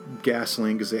better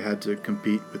gasoline because they had to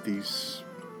compete with these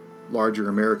larger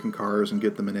American cars and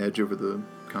get them an edge over the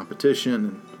competition.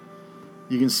 And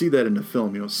you can see that in the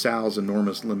film, you know, Sal's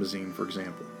enormous limousine, for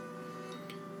example.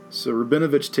 So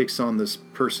Rabinovich takes on this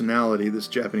personality, this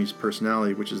Japanese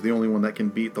personality, which is the only one that can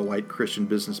beat the white Christian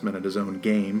businessman at his own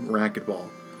game, racquetball.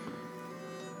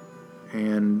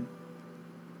 And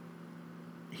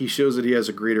he shows that he has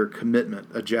a greater commitment,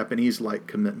 a Japanese-like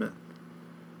commitment.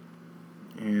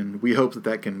 And we hope that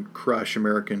that can crush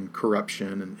American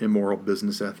corruption and immoral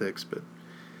business ethics, but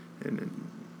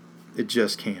it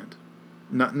just can't.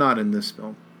 Not in this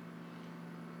film.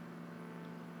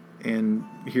 And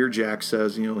here Jack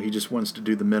says, you know, he just wants to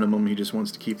do the minimum. He just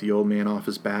wants to keep the old man off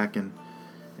his back and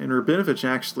And Rabinovich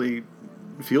actually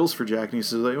feels for Jack, and he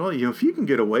says, like, well, if you can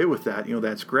get away with that,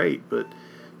 that's great. But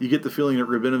you get the feeling that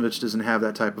Rabinovich doesn't have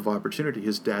that type of opportunity.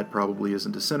 His dad probably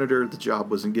isn't a senator. The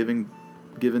job wasn't given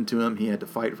to him. He had to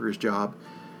fight for his job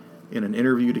in an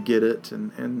interview to get it.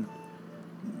 And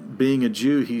being a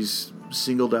Jew, he's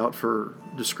singled out for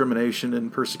discrimination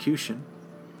and persecution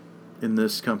in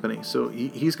this company. So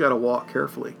he's got to walk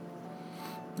carefully.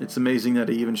 It's amazing that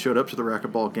he even showed up to the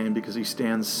racquetball game because he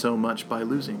stands so much by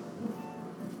losing.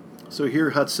 So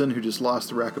here Hudson, who just lost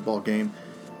the racquetball game,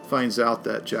 finds out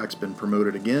that Jack's been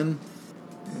promoted again.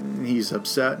 And he's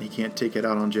upset and he can't take it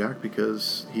out on Jack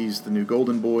because he's the new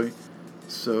golden boy.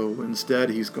 So instead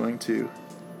he's going to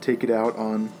take it out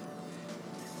on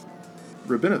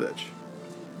Rabinovich.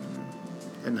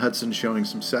 And Hudson's showing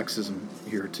some sexism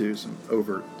here too, some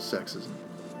overt sexism.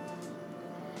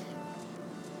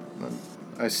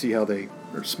 I see how they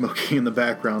are smoking in the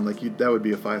background. That would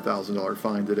be a $5,000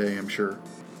 fine today, I'm sure.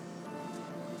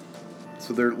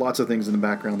 So there are lots of things in the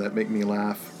background that make me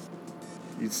laugh.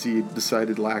 You'd see a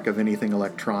decided lack of anything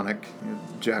electronic.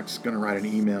 Jack's going to write an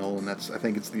email, and I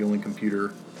think it's the only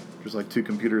computer. There's 2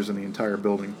 computers in the entire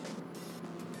building.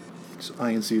 So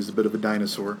INC is a bit of a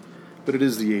dinosaur, but it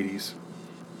is the 80s.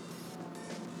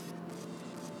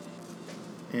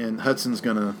 And Hudson's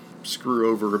going to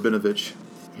screw over Rabinovich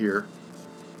here.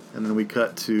 And then we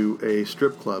cut to a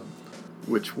strip club,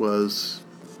 which was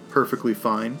perfectly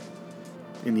fine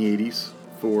in the 80s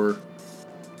for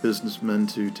businessmen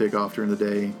to take off during the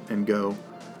day and go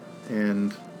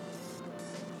and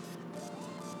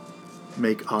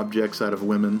make objects out of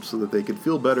women so that they could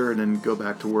feel better and then go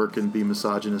back to work and be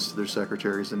misogynist to their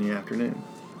secretaries in the afternoon.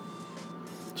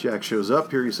 Jack shows up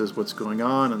here. He says, "What's going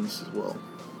on?" And says, "Well,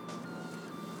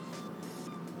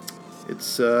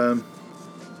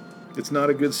 it's not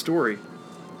a good story."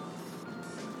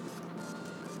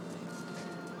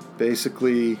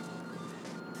 Basically,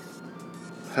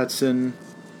 Hudson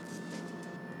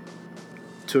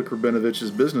took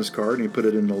Rabinovich's business card and he put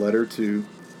it in a letter to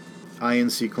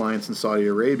INC clients in Saudi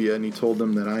Arabia, and he told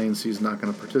them that INC is not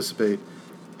going to participate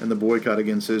in the boycott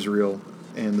against Israel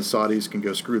and the Saudis can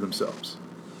go screw themselves.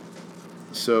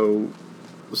 So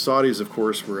the Saudis, of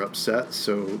course, were upset,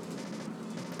 so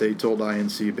they told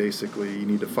INC basically, you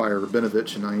need to fire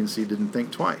Rabinovich, and INC didn't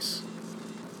think twice.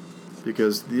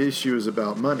 Because the issue is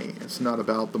about money. It's not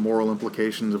about the moral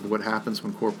implications of what happens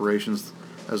when corporations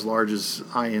as large as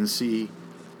INC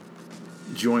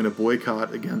join a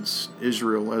boycott against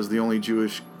Israel as the only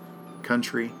Jewish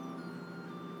country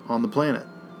on the planet.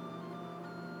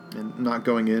 And not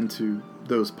going into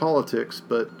those politics,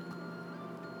 but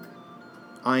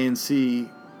INC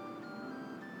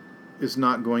is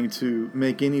not going to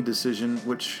make any decision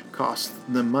which costs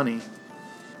them money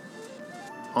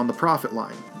on the profit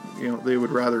line. They would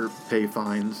rather pay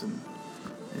fines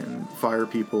and fire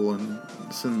people and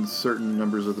send certain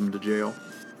numbers of them to jail.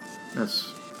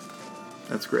 That's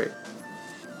great.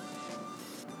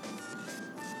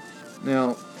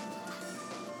 Now,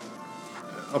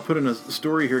 I'll put in a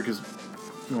story here because,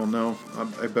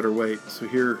 I better wait. So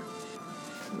here,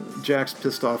 Jack's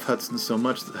pissed off Hudson so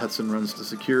much that Hudson runs to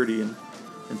security and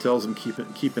tells him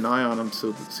keep an eye on him.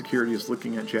 So that security is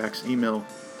looking at Jack's email.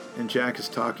 And Jack is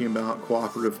talking about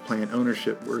cooperative plant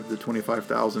ownership, where the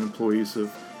 25,000 employees of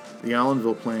the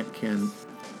Allenville plant can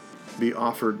be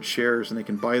offered shares, and they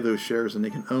can buy those shares, and they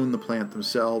can own the plant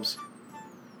themselves.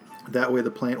 That way the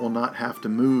plant will not have to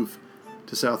move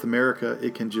to South America.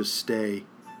 It can just stay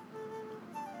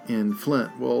in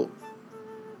Flint. Well,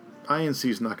 INC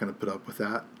is not going to put up with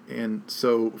that. And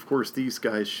so, of course, these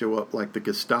guys show up like the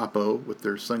Gestapo with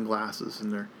their sunglasses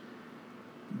and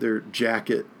their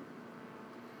jacket.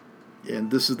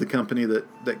 And this is the company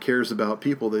that cares about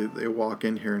people. They walk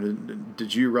in here and,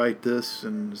 did you write this?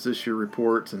 And is this your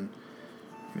report? And,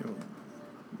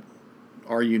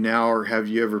 are you now or have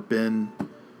you ever been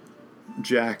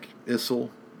Jack Issel?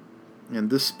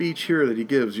 And this speech here that he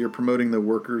gives, you're promoting the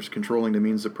workers, controlling the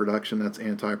means of production. That's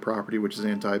anti-property, which is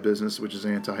anti-business, which is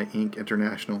anti-Inc.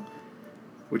 International,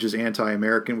 which is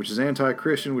anti-American, which is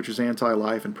anti-Christian, which is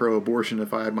anti-life and pro-abortion.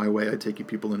 If I had my way, I'd take you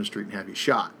people in the street and have you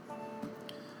shot.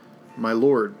 My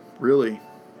Lord, really?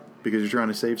 Because you're trying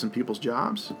to save some people's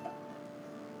jobs?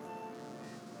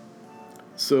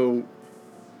 So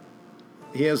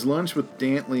he has lunch with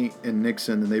Dantley and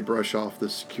Nixon, and they brush off the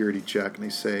security check, and they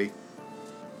say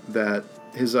that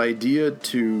his idea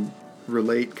to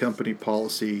relate company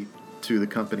policy to the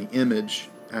company image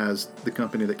as the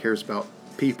company that cares about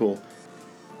people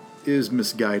is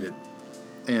misguided.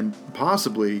 And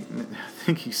possibly, I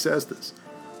think he says this,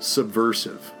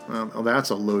 subversive. Well, that's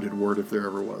a loaded word if there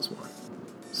ever was one.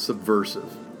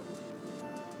 Subversive.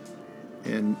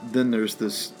 And then there's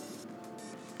this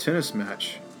tennis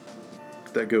match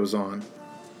that goes on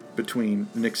between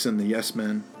Nixon, the yes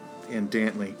men, and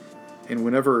Dantley. And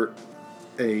whenever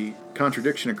a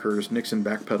contradiction occurs, Nixon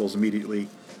backpedals immediately.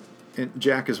 And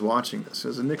Jack is watching this,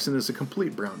 as Nixon is a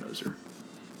complete brown-noser.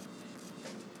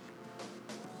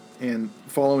 And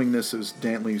following this is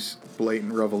Dantley's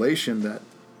blatant revelation that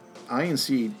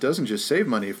INC doesn't just save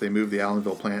money if they move the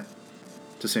Allenville plant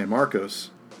to San Marcos,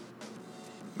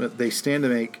 but they stand to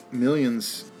make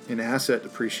millions in asset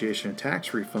depreciation and tax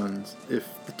refunds if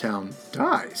the town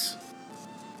dies.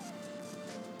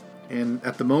 And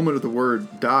at the moment of the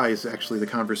word dies, actually the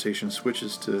conversation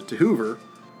switches to Hoover,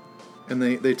 and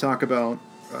they talk about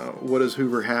what does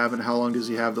Hoover have and how long does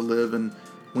he have to live, and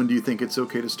when do you think it's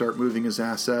okay to start moving his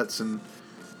assets and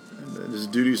his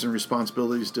duties and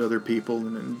responsibilities to other people.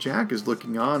 And Jack is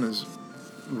looking on as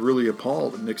really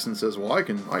appalled, and Nixon says, well, I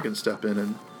can step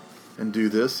in and do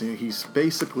this. And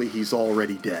he's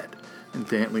already dead. And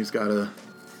Dantley's got to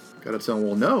tell him,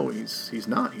 well, no, he's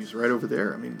not. He's right over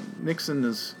there. I mean, Nixon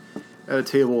is at a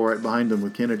table right behind him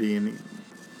with Kennedy, and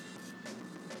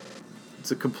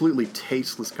it's a completely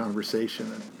tasteless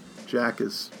conversation. And Jack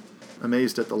is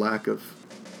amazed at the lack of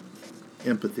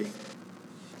empathy.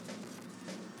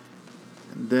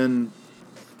 And then,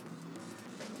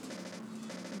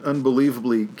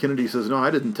 unbelievably, Kennedy says, no, I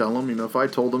didn't tell him. If I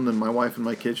told him, then my wife and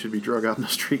my kids should be drug out in the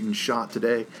street and shot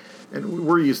today. And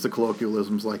we're used to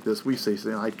colloquialisms like this. We say,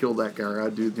 I'd kill that guy, or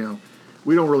I'd do,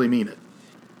 we don't really mean it.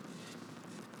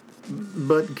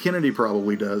 But Kennedy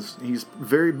probably does. He's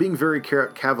being very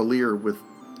cavalier with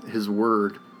his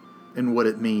word and what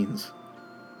it means.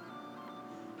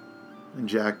 And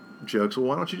Jack jokes, well,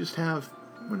 why don't you just have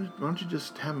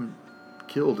him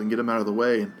killed and get him out of the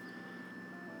way? And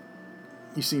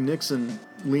you see Nixon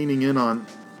leaning in on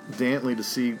Dantley to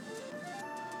see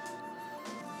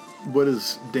what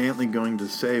is Dantley going to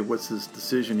say, what's his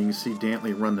decision. And you see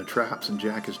Dantley run the traps, and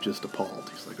Jack is just appalled.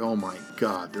 He's like, oh my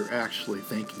God, they're actually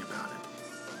thinking about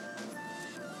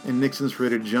it. And Nixon's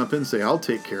ready to jump in and say, I'll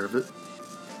take care of it.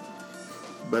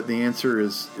 But the answer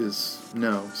is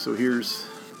no. So here's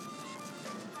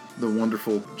the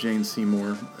wonderful Jane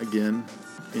Seymour again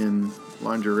in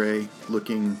lingerie,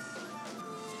 looking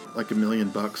like $1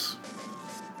 million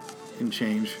in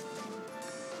change,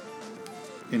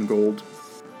 in gold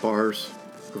bars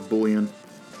of bullion,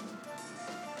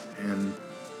 and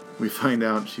we find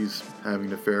out she's having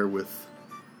an affair with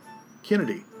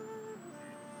Kennedy.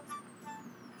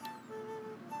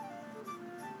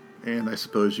 And I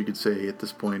suppose you could say at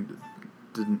this point,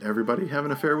 didn't everybody have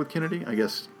an affair with Kennedy? I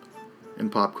guess in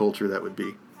pop culture that would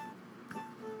be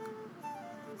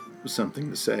something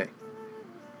to say.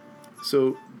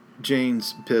 So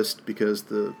Jane's pissed because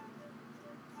the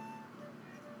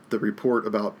report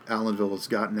about Allenville has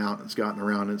gotten out, it's gotten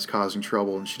around, and it's causing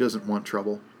trouble, and she doesn't want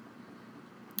trouble.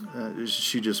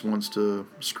 She just wants to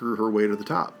screw her way to the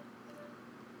top.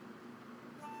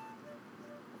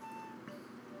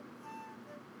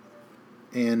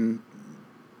 And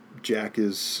Jack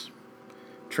is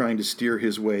trying to steer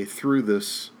his way through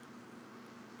this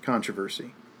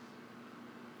controversy.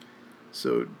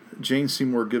 So Jane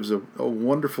Seymour gives a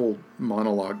wonderful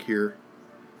monologue here.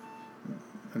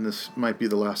 And this might be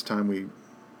the last time we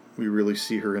really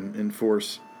see her in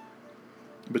force.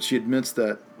 But she admits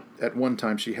that at one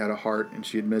time she had a heart, and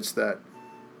she admits that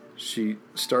she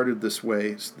started this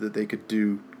way so that they could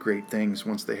do great things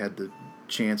once they had the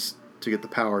chance to get the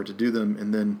power to do them.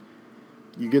 And then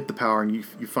you get the power and you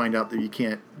find out that you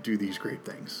can't do these great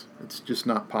things. It's just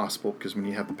not possible, because when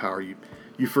you have the power,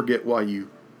 you forget why you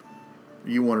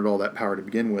wanted all that power to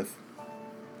begin with.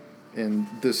 And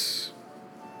this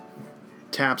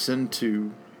taps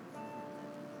into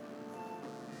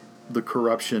the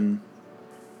corruption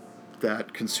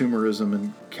that consumerism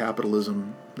and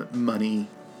capitalism, that money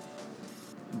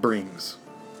brings.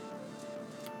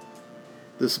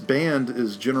 This band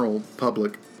is General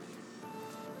Public.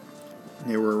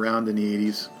 They were around in the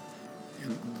 80s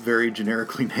and very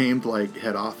generically named, like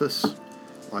Head Office,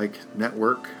 like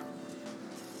Network,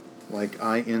 like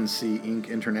INC Inc.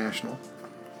 International.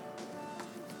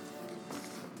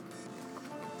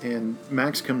 And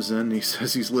Max comes in and he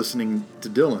says he's listening to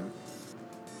Dylan.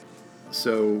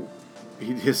 So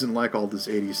he doesn't like all this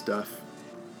 80s stuff.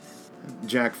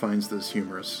 Jack finds this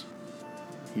humorous.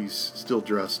 He's still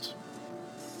dressed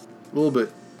a little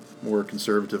bit more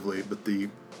conservatively, but the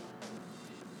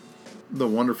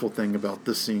wonderful thing about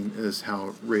this scene is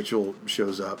how Rachel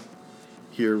shows up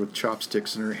here with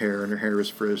chopsticks in her hair, and her hair is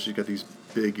frizzed. She's got these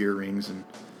big earrings,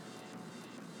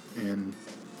 and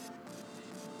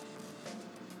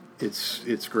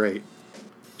it's great.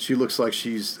 She looks like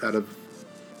she's out of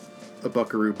a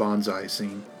Buckaroo Banzai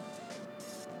scene.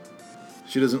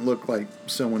 She doesn't look like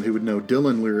someone who would know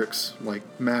Dylan lyrics like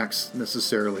Max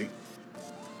necessarily,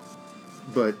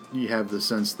 but you have the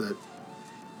sense that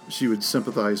she would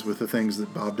sympathize with the things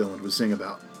that Bob Dylan would sing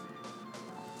about.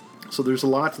 So there's a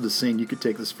lot to the scene. You could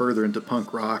take this further into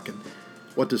punk rock, and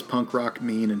what does punk rock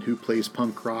mean, and who plays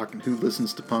punk rock, and who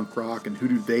listens to punk rock, and who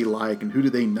do they like, and who do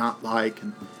they not like,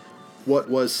 and what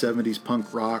was 70s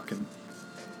punk rock. And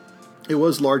it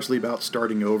was largely about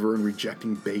starting over and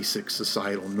rejecting basic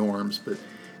societal norms, but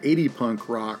 80 punk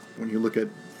rock, when you look at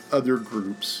other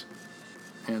groups,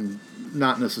 and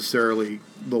not necessarily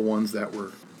the ones that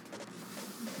were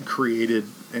created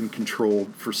and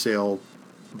controlled for sale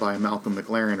by Malcolm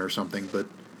McLaren or something, but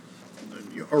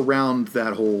around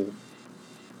that whole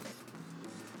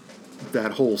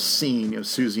scene,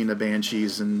 Susie and the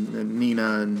Banshees and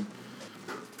Nina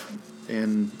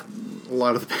and a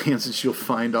lot of the bands that you'll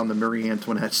find on the Marie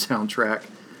Antoinette soundtrack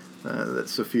that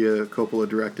Sofia Coppola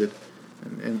directed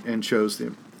and chose.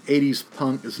 The 80s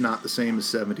punk is not the same as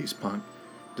 70s punk,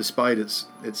 despite its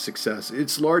success.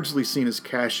 It's largely seen as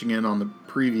cashing in on the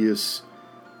previous,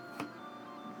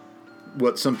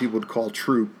 what some people would call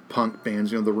true punk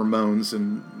bands, the Ramones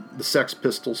and the Sex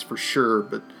Pistols for sure,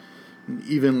 but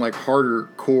even like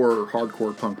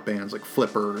hardcore punk bands like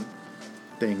Flipper and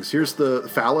things. Here's the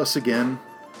Phallus again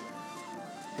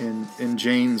in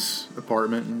Jane's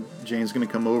apartment, and Jane's going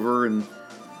to come over, and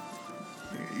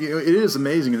it is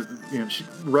amazing. She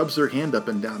rubs her hand up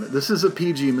and down it. This is a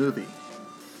PG movie,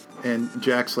 and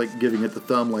Jack's like giving it the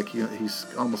thumb, like he's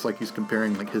almost like he's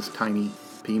comparing like his tiny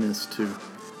penis to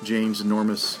Jane's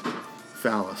enormous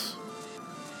phallus.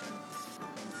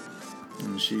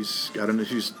 And she's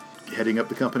heading up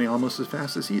the company almost as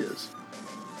fast as he is.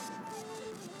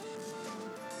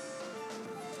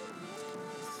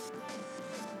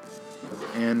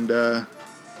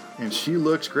 And she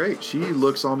looks great. She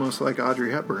looks almost like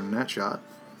Audrey Hepburn in that shot.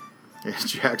 And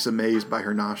Jack's amazed by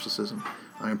her narcissism.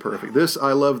 I am perfect.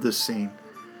 I love this scene.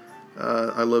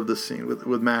 I love this scene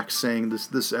with Max saying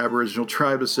this Aboriginal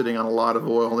tribe is sitting on a lot of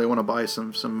oil. They want to buy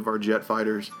some of our jet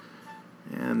fighters,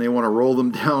 and they want to roll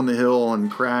them down the hill and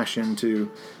crash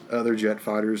into other jet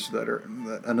fighters that are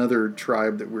another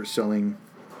tribe that we're selling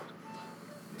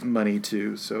money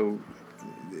to. So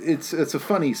it's a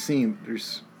funny scene.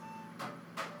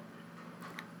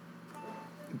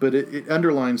 But it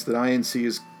underlines that INC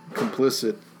is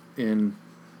complicit in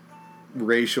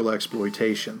racial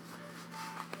exploitation.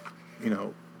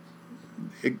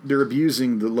 They're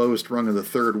abusing the lowest rung of the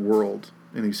third world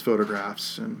in these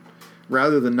photographs, and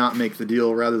rather than not make the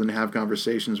deal, rather than have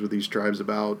conversations with these tribes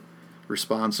about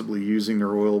responsibly using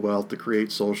their oil wealth to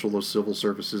create social or civil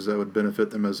services that would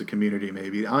benefit them as a community,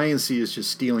 maybe INC is just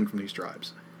stealing from these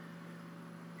tribes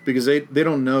because they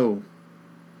don't know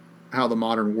how the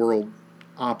modern world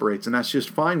operates, and that's just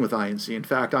fine with INC. In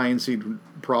fact, INC would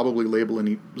probably label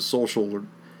any social or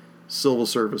civil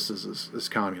services as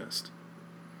communist.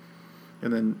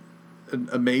 And then,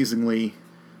 amazingly,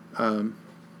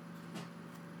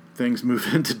 things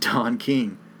move into Don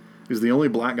King, who's the only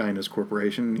black guy in his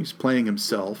corporation, and he's playing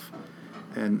himself.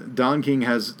 And Don King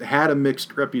has had a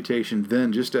mixed reputation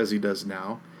then, just as he does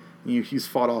now. He's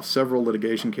fought off several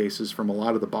litigation cases from a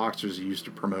lot of the boxers he used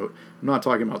to promote. I'm not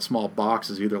talking about small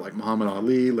boxes either, like Muhammad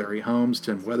Ali, Larry Holmes,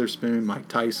 Tim Witherspoon, Mike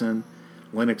Tyson,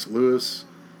 Lennox Lewis.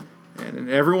 And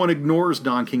everyone ignores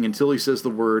Don King until he says the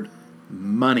word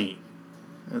money.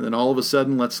 And then all of a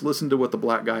sudden, let's listen to what the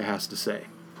black guy has to say.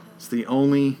 It's the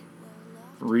only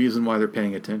reason why they're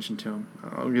paying attention to him.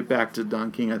 I'll get back to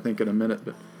Don King, I think, in a minute,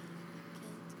 but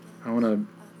I want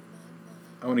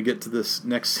to get to this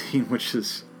next scene, which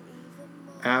is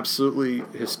absolutely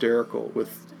hysterical.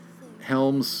 With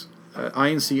Helms,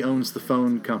 INC owns the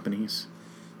phone companies,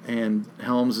 and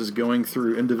Helms is going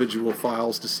through individual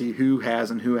files to see who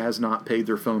has and who has not paid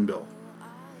their phone bill.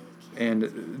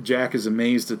 And Jack is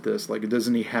amazed at this. Like,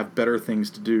 doesn't he have better things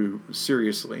to do?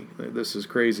 Seriously, this is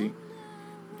crazy.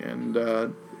 And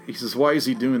he says, why is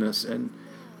he doing this? And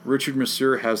Richard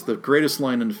Masur has the greatest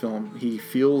line in the film. He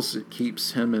feels it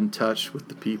keeps him in touch with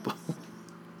the people.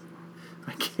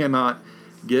 I cannot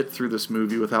get through this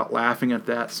movie without laughing at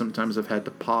that. Sometimes I've had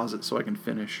to pause it so I can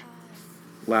finish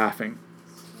laughing.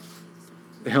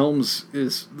 Helms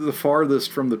is the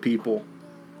farthest from the people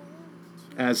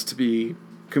as to be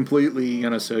completely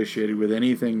unassociated with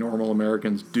anything normal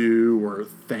Americans do or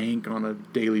think on a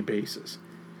daily basis.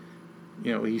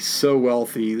 He's so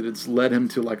wealthy that it's led him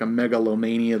to like a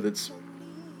megalomania that's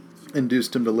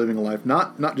induced him to living a life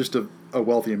not just a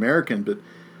wealthy American, but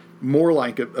more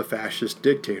like a fascist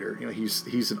dictator.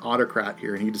 He's an autocrat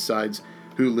here, and he decides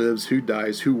who lives, who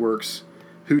dies, who works,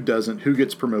 who doesn't, who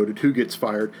gets promoted, who gets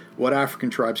fired, what African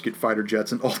tribes get fighter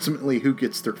jets, and ultimately who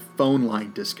gets their phone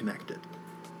line disconnected.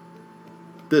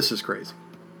 This is crazy.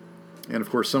 And of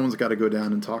course, someone's got to go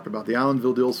down and talk about the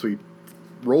Allenville deal, so he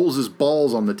rolls his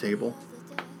balls on the table.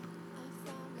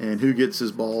 And who gets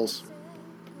his balls?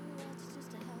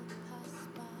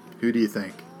 Who do you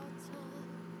think?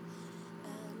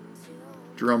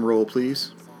 Drum roll,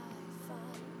 please.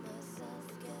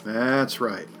 That's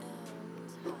right.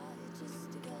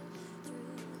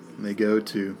 And they go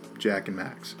to Jack and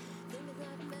Max.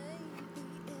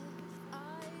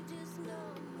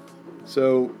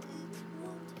 So,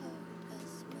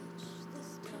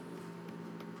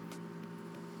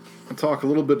 I'll talk a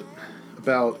little bit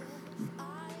about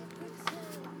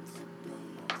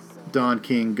Don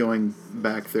King going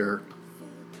back there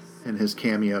and his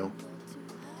cameo.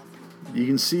 You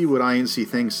can see what INC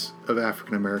thinks of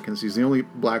African Americans. He's the only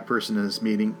black person in this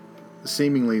meeting.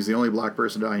 Seemingly, he's the only black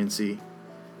person to INC,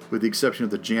 with the exception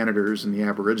of the janitors and the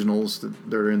aboriginals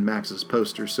that are in Max's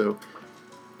poster. So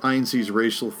INC's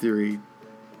racial theory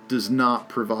does not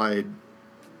provide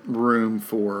room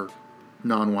for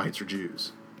non-whites or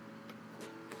Jews.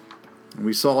 And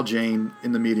we saw Jane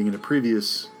in the meeting in a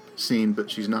previous scene, but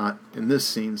she's not in this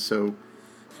scene, so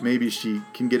maybe she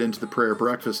can get into the prayer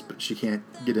breakfast, but she can't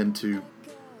get into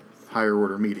higher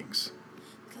order meetings.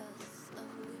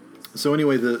 So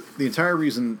anyway, the entire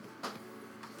reason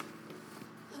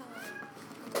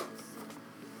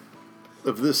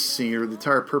of this scene, or the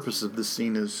entire purpose of this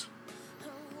scene, is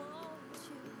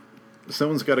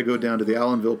someone's got to go down to the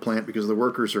Allenville plant because the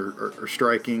workers are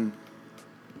striking.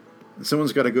 And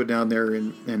someone's got to go down there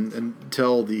and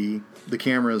tell the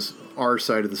cameras our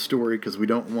side of the story, because we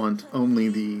don't want only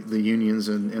the unions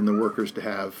and the workers to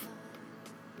have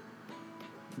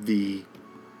the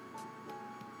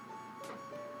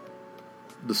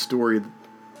story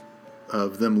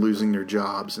of them losing their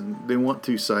jobs, and they want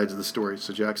two sides of the story.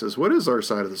 So Jack says, what is our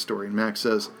side of the story? And Max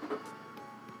says,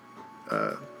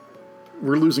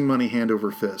 we're losing money hand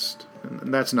over fist.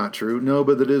 And that's not true. No,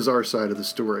 but it is our side of the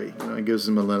story. You know, it gives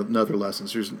them another lesson.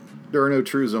 There are no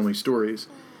truths, only stories.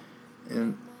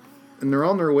 And they're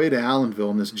on their way to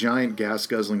Allenville in this giant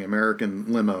gas-guzzling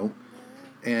American limo.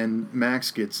 And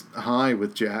Max gets high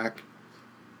with Jack.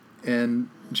 And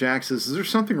Jack says, is there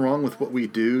something wrong with what we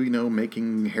do,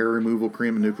 making hair removal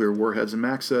cream and nuclear warheads? And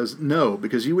Max says, no,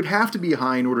 because you would have to be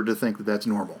high in order to think that that's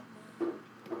normal.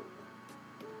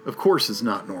 Of course it's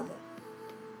not normal.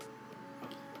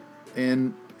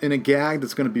 And in a gag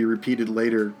that's going to be repeated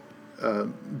later,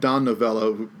 Don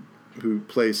Novello, who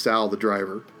plays Sal the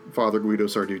driver, Father Guido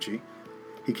Sarducci,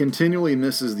 he continually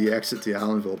misses the exit to the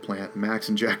Allenville plant. Max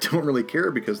and Jack don't really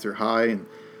care because they're high and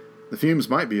the fumes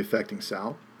might be affecting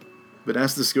Sal. But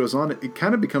as this goes on, it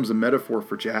kind of becomes a metaphor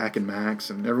for Jack and Max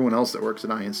and everyone else that works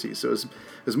at INC. So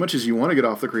as much as you want to get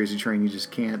off the crazy train, you just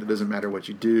can't. It doesn't matter what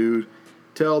you do.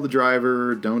 Tell the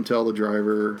driver, don't tell the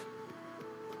driver.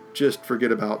 Just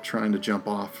forget about trying to jump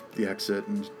off the exit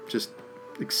and just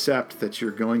accept that you're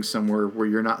going somewhere where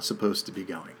you're not supposed to be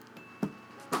going.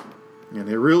 And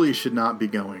they really should not be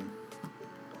going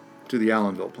to the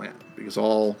Allenville plant, because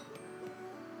all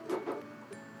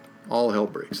hell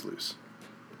breaks loose.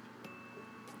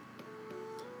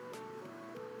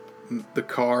 The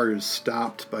car is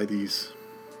stopped by these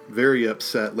very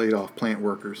upset laid-off plant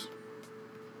workers.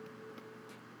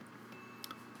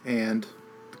 And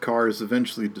the car is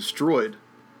eventually destroyed.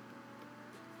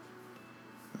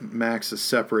 Max is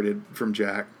separated from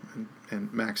Jack,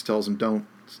 and Max tells him, don't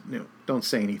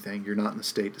say anything. You're not in the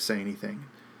state to say anything.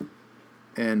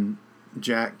 And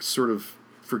Jack sort of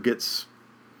forgets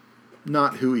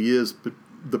not who he is, but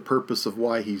the purpose of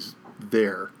why he's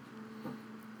there.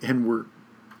 And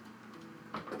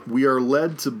we are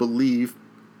led to believe,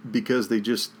 because they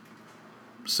just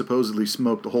supposedly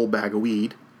smoked a whole bag of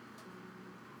weed,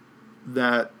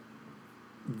 that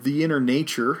the inner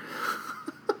nature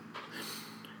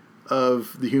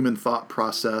of the human thought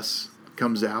process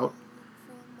comes out,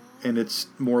 and it's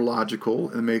more logical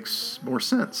and makes more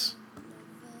sense.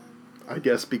 I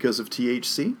guess because of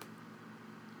THC.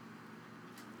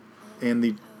 And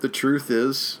the truth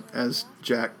is, as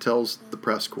Jack tells the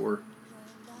press corps,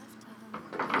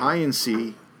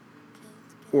 INC,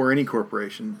 or any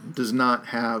corporation, does not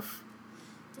have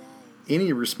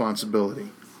any responsibility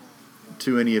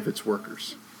to any of its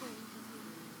workers.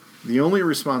 The only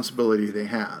responsibility they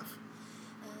have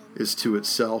is to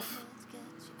itself,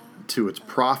 to its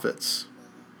profits,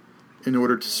 in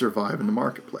order to survive in the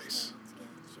marketplace.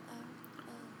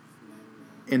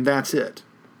 And that's it.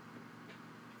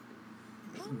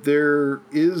 There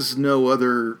is no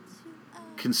other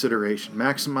consideration.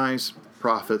 Maximize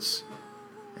profits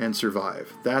and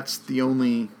survive. That's the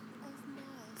only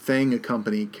thing a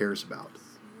company cares about.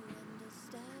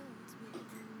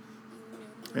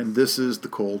 And this is the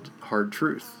cold, hard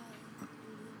truth.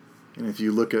 And if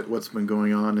you look at what's been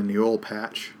going on in the oil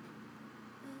patch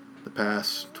the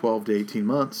past 12 to 18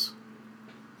 months,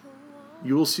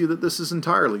 you will see that this is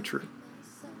entirely true.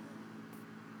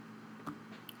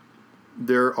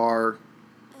 There are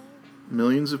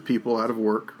millions of people out of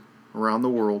work around the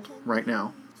world right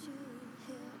now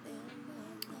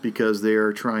because they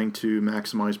are trying to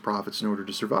maximize profits in order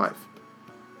to survive.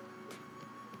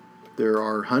 There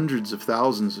are hundreds of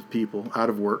thousands of people out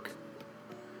of work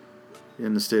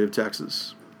in the state of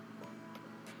Texas,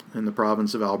 in the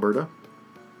province of Alberta,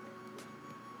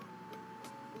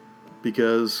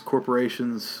 because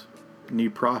corporations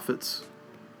need profits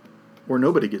or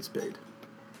nobody gets paid.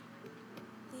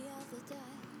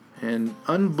 And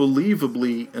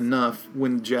unbelievably enough,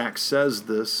 when Jack says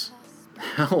this,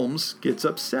 Helms gets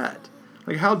upset.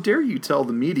 Like, how dare you tell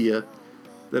the media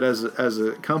that as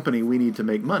a company we need to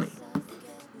make money?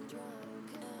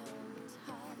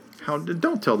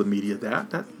 Don't tell the media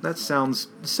that. That sounds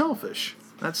selfish.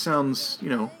 That sounds,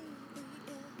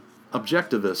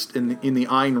 objectivist in the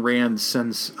Ayn Rand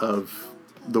sense of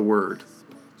the word.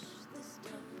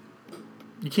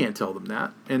 You can't tell them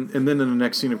that. And then in the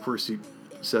next scene, of course, he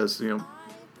says,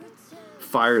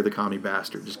 fire the commie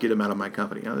bastard. Just get him out of my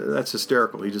company. That's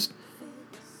hysterical. He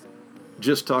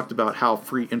just talked about how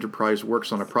free enterprise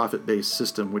works on a profit-based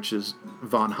system, which is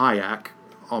von Hayek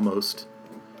almost.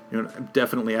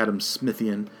 Definitely Adam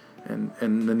Smithian, and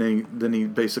then he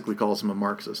basically calls him a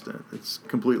Marxist. It's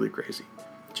completely crazy.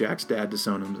 Jack's dad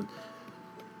disowned him.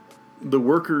 The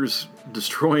workers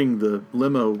destroying the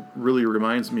limo really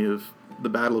reminds me of the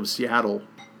Battle of Seattle.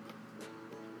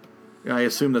 I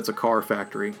assume that's a car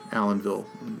factory, Allenville.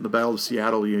 The Battle of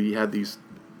Seattle, you had these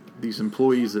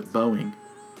employees at Boeing,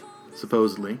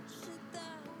 supposedly,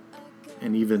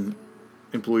 and even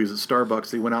employees at Starbucks.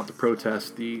 They went out to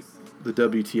protest the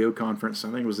WTO conference. I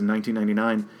think it was in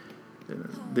 1999.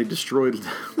 They destroyed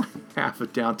half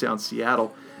of downtown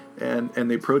Seattle, and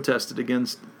they protested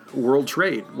against world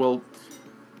trade. Well,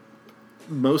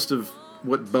 most of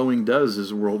what Boeing does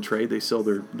is world trade. They sell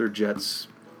their jets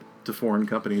to foreign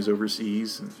companies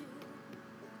overseas,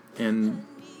 and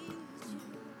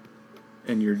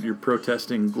you're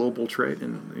protesting global trade.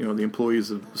 And the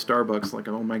employees of Starbucks, like,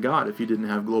 oh my God, if you didn't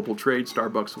have global trade,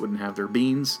 Starbucks wouldn't have their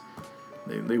beans.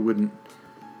 They wouldn't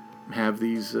have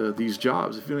these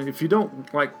jobs. If you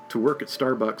don't like to work at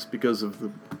Starbucks because of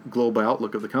the global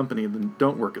outlook of the company, then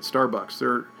don't work at Starbucks.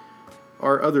 There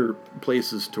are other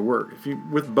places to work.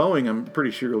 With Boeing, I'm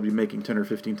pretty sure you'll be making 10 or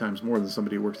 15 times more than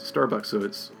somebody who works at Starbucks, so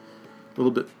it's a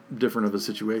little bit different of a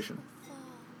situation.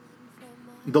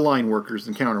 The line workers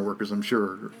and counter workers, I'm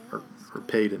sure, are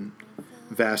paid in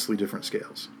vastly different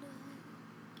scales.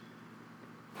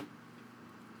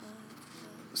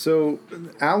 So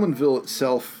Allenville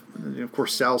itself, of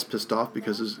course, Sal's pissed off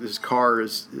because his car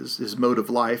is his mode of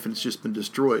life, and it's just been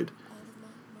destroyed.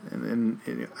 And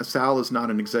Sal is not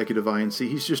an executive INC.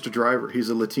 He's just a driver. He's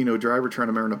a Latino driver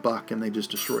trying to earn a buck, and they just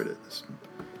destroyed it.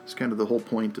 It's kind of the whole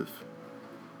point of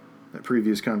that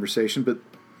previous conversation. But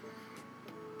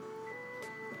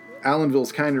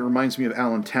Allenville's kind of reminds me of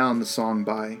Allentown, the song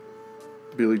by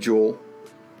Billy Joel.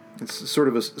 It's sort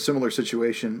of a similar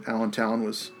situation. Allentown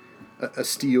was a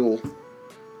steel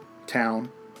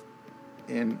town,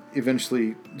 and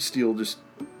eventually steel just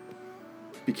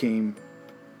became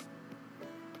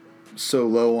so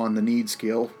low on the need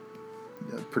scale,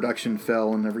 production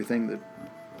fell and everything,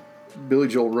 that Billy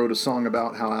Joel wrote a song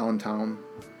about how Allentown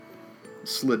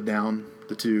slid down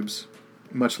the tubes,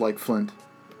 much like Flint.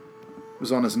 It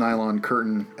was on his Nylon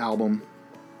Curtain album,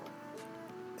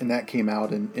 and that came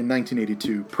out in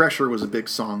 1982. Pressure was a big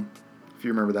song, if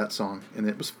you remember that song, and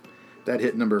that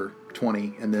hit number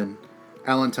 20, and then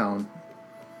Allentown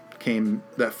came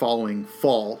that following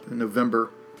fall in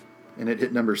November, and it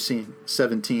hit number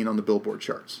 17 on the Billboard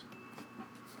charts.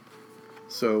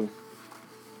 So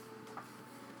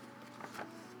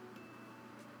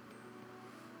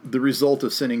the result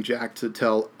of sending Jack to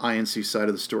tell INC's side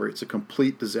of the story, it's a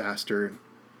complete disaster.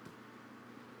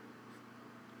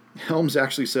 Helms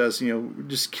actually says,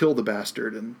 just kill the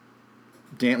bastard, and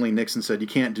Dantley Nixon said, you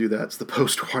can't do that. It's the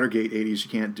post-Watergate 80s. You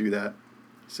can't do that.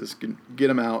 He says, get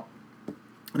him out.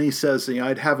 And he says,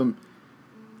 I'd have him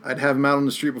out on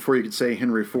the street before you could say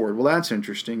Henry Ford. Well, that's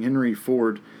interesting. Henry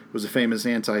Ford was a famous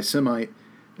anti-Semite,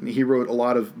 and he wrote a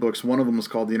lot of books. One of them was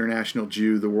called The International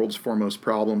Jew, The World's Foremost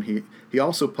Problem. He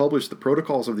also published The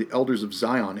Protocols of the Elders of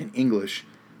Zion in English.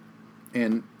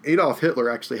 And Adolf Hitler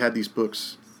actually had these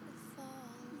books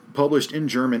published in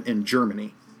German in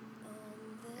Germany.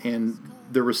 And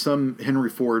there were some Henry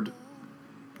Ford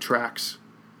tracts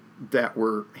that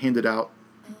were handed out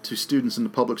to students in the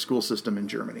public school system in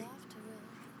Germany.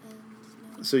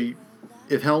 So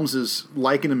if Helms is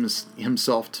likening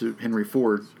himself to Henry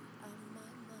Ford,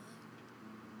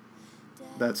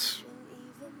 that's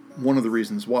one of the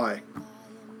reasons why,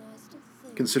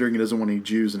 considering he doesn't want any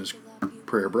Jews in his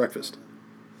prayer breakfast.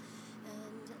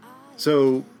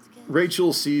 So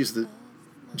Rachel sees that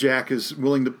Jack is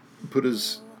willing to put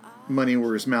his money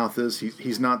where his mouth is.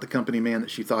 He's not the company man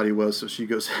that she thought he was, so she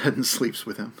goes ahead and sleeps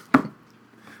with him.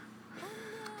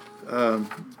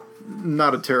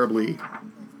 Not a terribly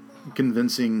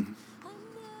convincing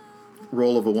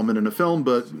role of a woman in a film,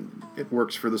 but it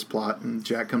works for this plot. And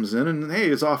Jack comes in, and hey,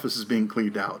 his office is being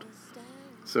cleaned out.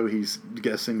 So he's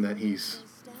guessing that he's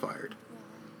fired.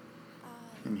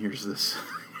 And here's this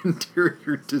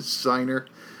interior designer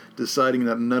deciding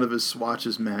that none of his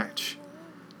swatches match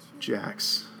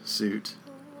Jack's suit.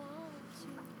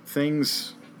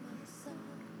 Things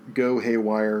go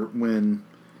haywire when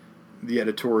the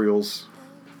editorials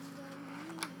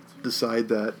decide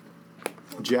that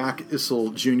Jack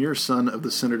Issel Jr., son of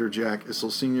the Senator Jack Issel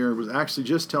Sr., was actually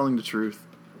just telling the truth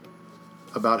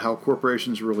about how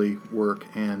corporations really work,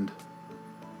 and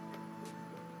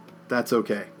that's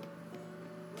okay.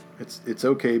 It's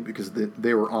okay because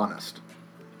they were honest.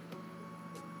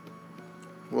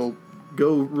 We'll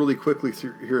go really quickly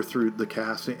through the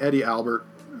cast. Eddie Albert,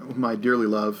 whom I dearly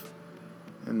love,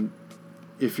 and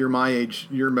if you're my age,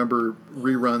 you remember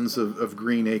reruns of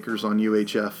Green Acres on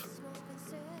UHF.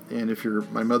 And if you're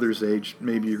my mother's age,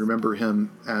 maybe you remember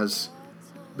him as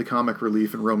the comic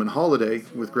relief in Roman Holiday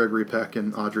with Gregory Peck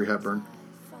and Audrey Hepburn.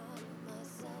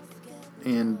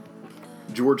 And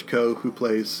George Coe, who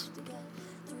plays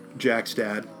Jack's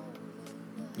dad,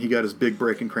 he got his big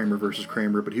break in Kramer versus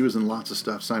Kramer, but he was in lots of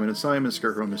stuff. Simon & Simon,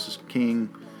 Scarecrow and Mrs. King,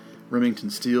 Remington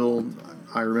Steele.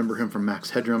 I remember him from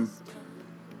Max Headroom.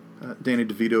 Danny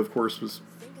DeVito, of course,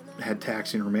 had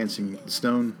Taxi and Romancing the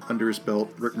Stone under his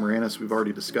belt. Rick Moranis, we've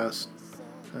already discussed.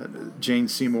 Jane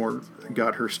Seymour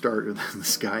got her start with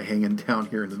this guy hanging down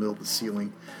here in the middle of the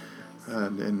ceiling.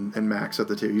 And Max at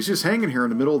the table. He's just hanging here in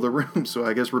the middle of the room, so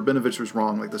I guess Rabinovich was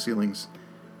wrong. Like the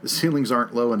ceilings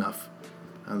aren't low enough.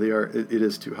 They are. It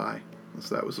is too high.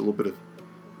 So that was a little bit of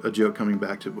a joke coming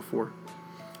back to before.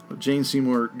 Jane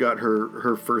Seymour got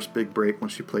her first big break when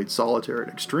she played Solitaire at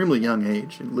an extremely young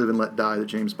age in Live and Let Die, the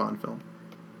James Bond film.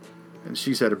 And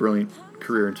she's had a brilliant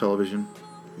career in television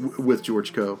with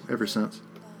George Coe ever since.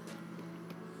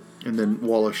 And then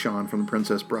Wallace Shawn from The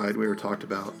Princess Bride, we were talked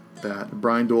about that.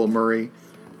 Brian Doyle Murray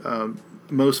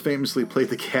most famously played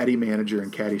the caddy manager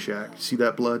in Caddyshack. See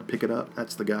that blood? Pick it up.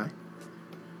 That's the guy.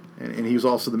 And he was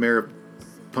also the mayor of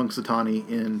Punxsutawney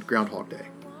in Groundhog Day.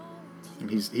 And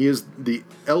he is the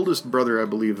eldest brother, I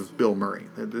believe, of Bill Murray.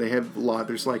 They have a lot.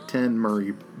 There's like 10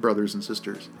 Murray brothers and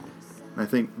sisters. And I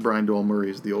think Brian Doyle Murray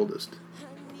is the oldest.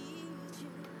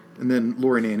 And then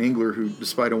Lori Ann Engler, who,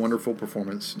 despite a wonderful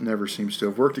performance, never seems to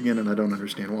have worked again, and I don't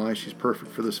understand why. She's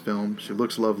perfect for this film. She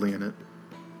looks lovely in it.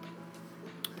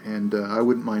 And I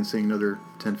wouldn't mind seeing another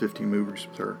 10, 15 movies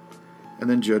with her. And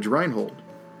then Judge Reinhold.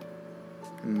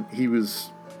 And he was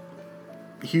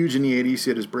huge in the 80s. He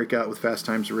had his breakout with Fast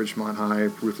Times at Ridgemont High,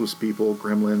 Ruthless People,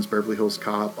 Gremlins, Beverly Hills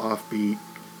Cop, Offbeat,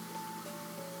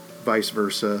 vice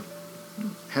versa.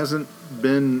 Hasn't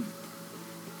been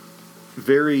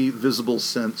very visible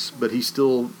since, but he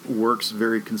still works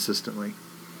very consistently.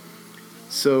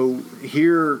 So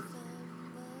here,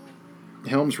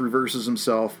 Helms reverses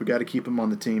himself. We got to keep him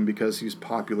on the team because he's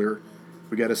popular.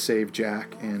 We got to save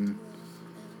Jack, and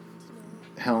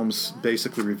Helms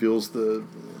basically reveals the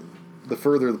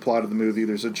further the plot of the movie.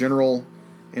 There's a general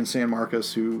in San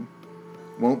Marcos who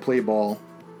won't play ball.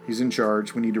 He's in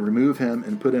charge. We need to remove him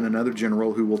and put in another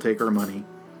general who will take our money.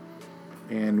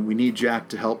 And we need Jack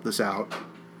to help this out.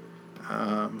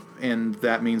 And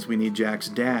that means we need Jack's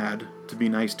dad to be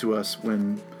nice to us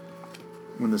when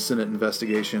the Senate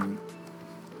investigation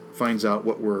finds out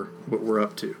what we're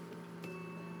up to.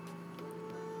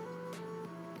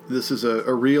 This is a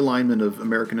realignment of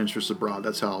American interests abroad.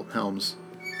 That's how Helms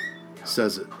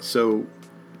says it. So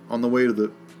on the way to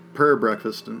the prayer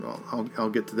breakfast, and I'll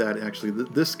get to that actually,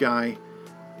 this guy,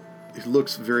 he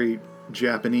looks very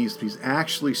Japanese. He's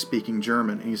actually speaking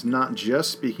German. He's not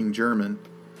just speaking German.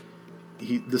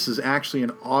 This is actually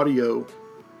an audio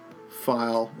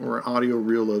file or an audio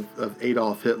reel of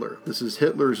Adolf Hitler. This is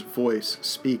Hitler's voice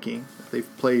speaking.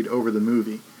 They've played over the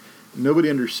movie. Nobody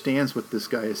understands what this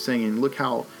guy is saying. Look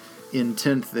how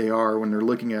intent they are when they're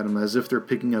looking at him as if they're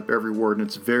picking up every word, and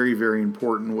it's very, very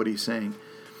important what he's saying.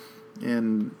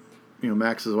 And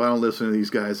Max says, well, I don't listen to these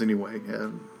guys anyway.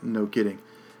 No kidding.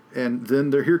 And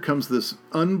then here comes this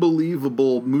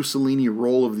unbelievable Mussolini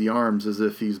roll of the arms as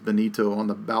if he's Benito on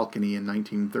the balcony in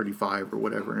 1935 or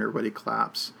whatever, and everybody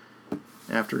claps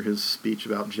after his speech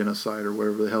about genocide or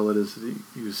whatever the hell it is that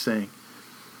he was saying.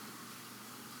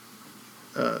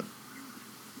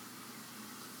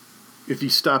 If you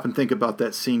stop and think about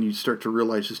that scene, you start to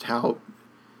realize just how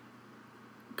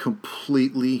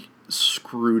completely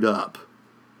screwed up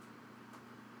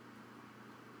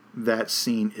that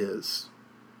scene is.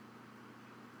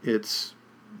 It's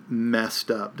messed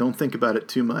up. Don't think about it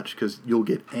too much because you'll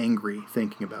get angry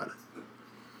thinking about it.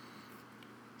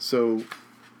 So,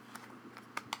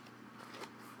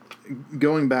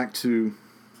 going back to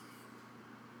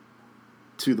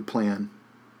the plan,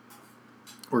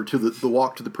 or to the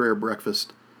walk to the prayer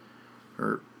breakfast,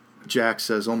 or Jack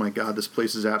says, oh my God, this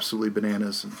place is absolutely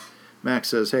bananas. And Max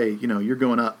says, hey, you're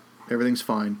going up. Everything's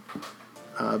fine.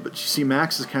 But you see,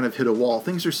 Max has kind of hit a wall.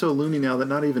 Things are so loony now that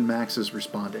not even Max is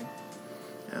responding.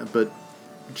 But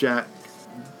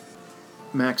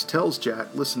Max tells Jack,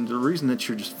 listen, the reason that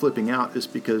you're just flipping out is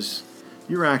because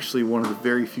you're actually one of the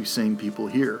very few sane people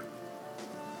here.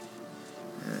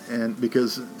 And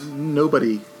because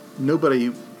nobody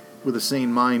with a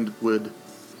sane mind would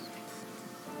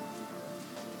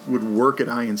work at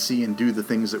INC and do the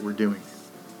things that we're doing.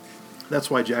 That's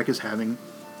why Jack is having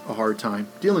a hard time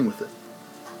dealing with it.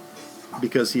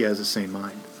 Because he has a sane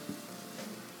mind.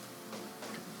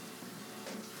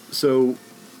 So,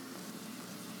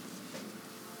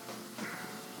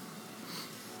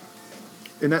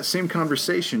 in that same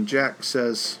conversation, Jack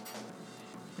says,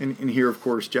 and here, of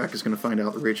course, Jack is going to find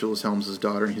out that Rachel is Helms'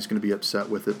 daughter, and he's going to be upset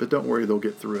with it, but don't worry, they'll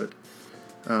get through it.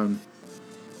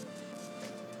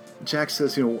 Jack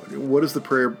says, what is the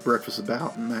prayer breakfast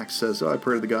about? And Max says, I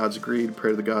pray to the gods of greed,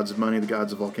 pray to the gods of money, the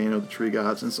gods of volcano, the tree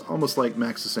gods. And it's almost like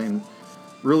Max is saying,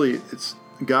 really,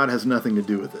 God has nothing to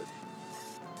do with it.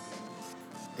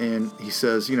 And he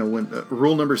says, when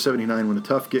rule number 79, when the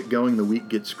tough get going, the weak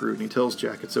get screwed. And he tells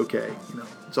Jack, it's okay,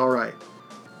 it's all right.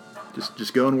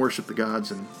 Just go and worship the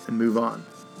gods and move on.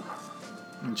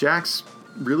 And Jack's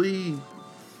really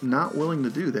not willing to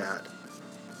do that.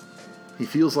 He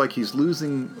feels like he's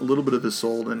losing a little bit of his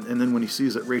soul, and then when he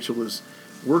sees that Rachel is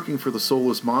working for the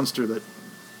soulless monster that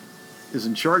is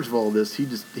in charge of all this,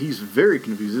 he's very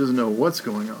confused. He doesn't know what's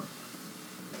going on.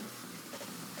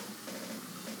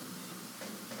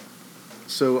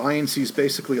 So INC is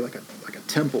basically like a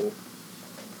temple.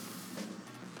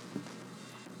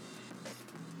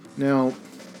 Now,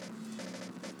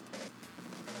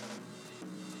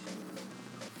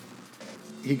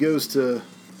 he goes to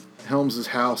Helms'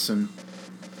 house and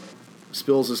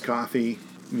spills his coffee,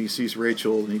 and he sees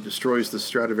Rachel, and he destroys the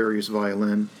Stradivarius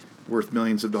violin worth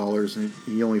millions of dollars, and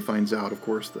he only finds out, of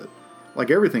course, that,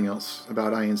 like everything else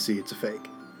about INC, it's a fake.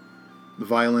 The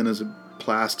violin is a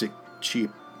plastic, cheap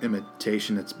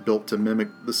imitation that's built to mimic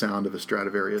the sound of a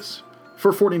Stradivarius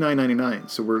for $49.99.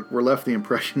 So we're left the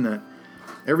impression that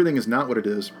everything is not what it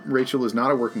is. Rachel is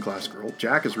not a working class girl.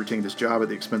 Jack has retained his job at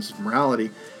the expense of morality.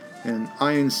 And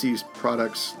INC's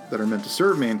products that are meant to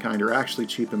serve mankind are actually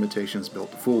cheap imitations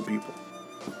built to fool people.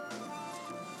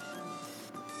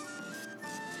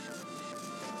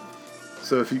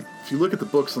 So if you look at the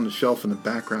books on the shelf in the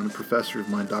background, a professor of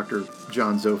mine, Dr.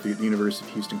 John Zophi at the University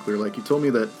of Houston Clear Lake, he told me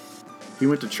that he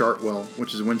went to Chartwell,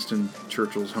 which is Winston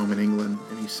Churchill's home in England,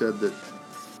 and he said that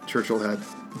Churchill had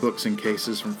books in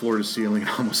cases from floor to ceiling in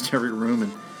almost every room,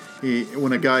 and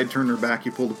when a guide turned her back,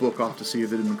 he pulled the book off to see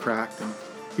if it had been cracked, and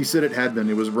he said it had been.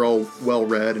 It was well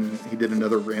read, and he did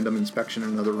another random inspection in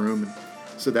another room, and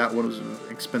said that one was an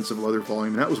expensive leather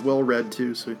volume, and that was well read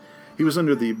too. So he was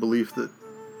under the belief that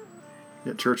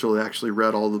Churchill had actually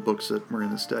read all the books that were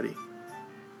in the study.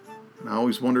 And I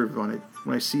always wonder when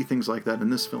I see things like that in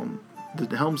this film,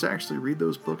 did Helms actually read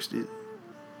those books?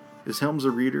 Is Helms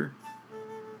a reader?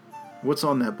 What's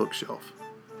on that bookshelf?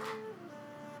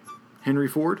 Henry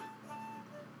Ford?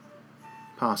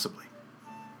 Possibly.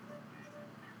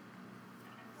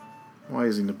 Why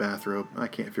is he in the bathrobe? I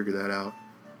can't figure that out.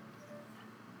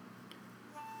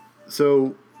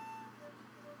 So,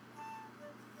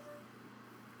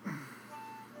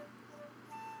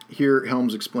 here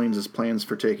Helms explains his plans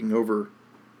for taking over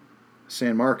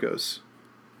San Marcos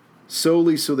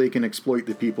solely so they can exploit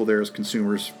the people there as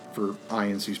consumers for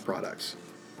INC's products.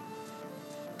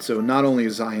 So not only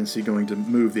is INC going to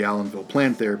move the Allenville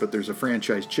plant there, but there's a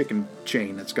franchise chicken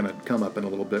chain that's going to come up in a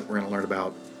little bit we're going to learn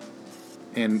about.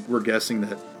 And we're guessing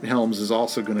that Helms is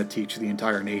also going to teach the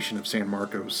entire nation of San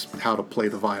Marcos how to play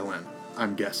the violin,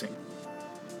 I'm guessing.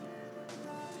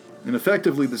 And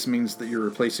effectively, this means that you're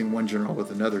replacing one general with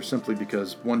another simply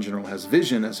because one general has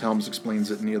vision, as Helms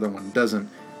explains it, and the other one doesn't.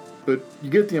 But you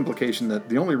get the implication that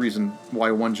the only reason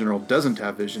why one general doesn't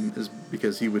have vision is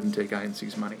because he wouldn't take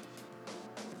INC's money.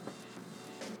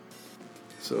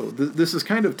 So this is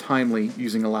kind of timely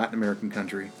using a Latin American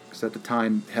country, because at the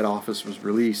time Head Office was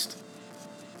released,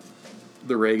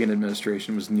 the Reagan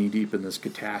administration was knee-deep in this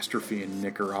catastrophe in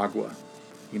Nicaragua.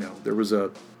 You know, there was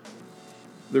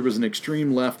an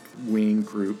extreme left-wing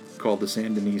group called the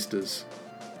Sandinistas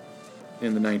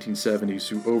in the 1970s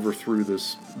who overthrew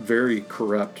this very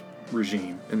corrupt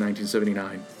regime in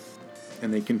 1979,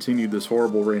 and they continued this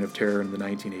horrible reign of terror in the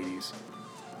 1980s.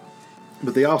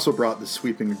 But they also brought this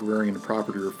sweeping agrarian and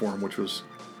property reform, which was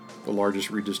the largest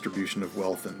redistribution of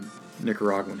wealth in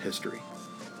Nicaraguan history.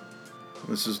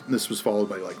 This was followed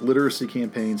by like literacy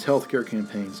campaigns, healthcare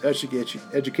campaigns,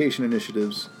 education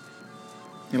initiatives,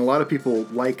 and a lot of people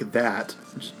like that,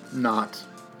 not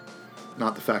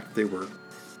the fact that they were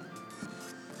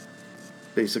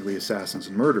basically assassins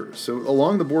and murderers. So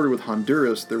along the border with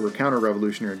Honduras, there were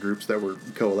counter-revolutionary groups that were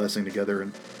coalescing together,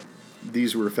 and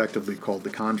these were effectively called the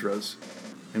Contras.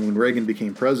 And when Reagan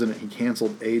became president, he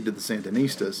canceled aid to the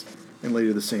Sandinistas, and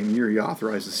later the same year he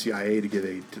authorized the CIA to give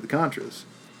aid to the Contras.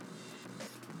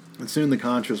 And soon the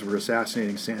Contras were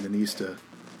assassinating Sandinista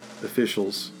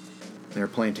officials. They were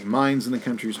planting mines in the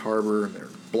country's harbor, and they were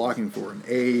blocking foreign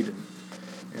aid,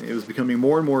 and it was becoming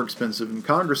more and more expensive. And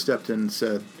Congress stepped in and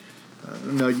said,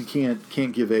 "No, you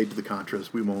can't give aid to the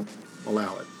Contras. We won't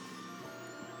allow it."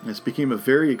 And this became a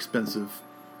very expensive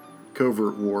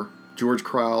covert war. George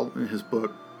Cryle, in his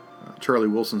book Charlie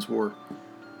Wilson's War,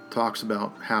 talks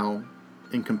about how,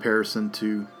 in comparison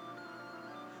to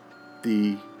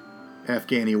the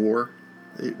Afghani war,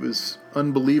 it was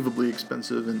unbelievably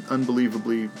expensive and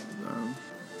unbelievably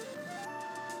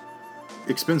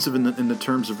expensive in the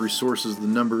terms of resources, the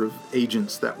number of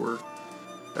agents that were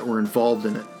involved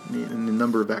in it, and the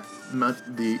number of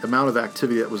the amount of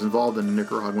activity that was involved in the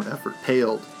Nicaraguan effort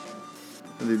paled.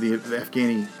 The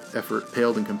Afghani effort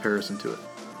paled in comparison to it.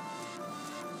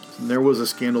 And there was a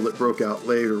scandal that broke out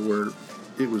later where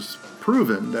it was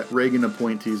proven that Reagan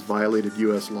appointees violated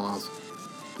U.S. laws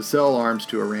to sell arms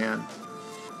to Iran,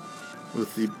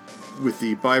 with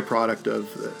the byproduct of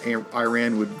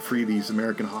Iran would free these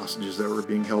American hostages that were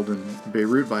being held in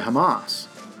Beirut by Hamas.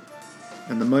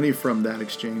 And the money from that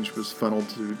exchange was funneled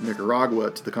to Nicaragua,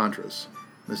 to the Contras.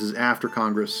 This is after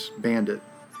Congress banned it.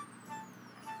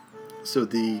 So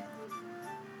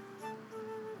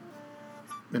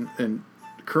and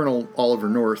Colonel Oliver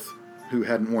North, who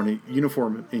hadn't worn a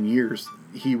uniform in years,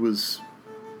 he was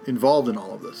involved in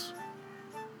all of this.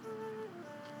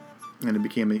 And it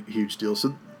became a huge deal.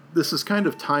 So this is kind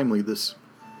of timely, this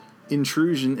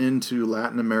intrusion into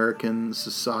Latin American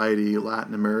society,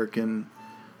 Latin American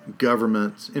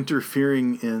government,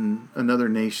 interfering in another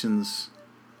nation's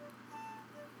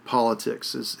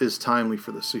politics is timely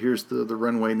for this. So here's the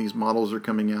runway, and these models are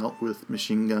coming out with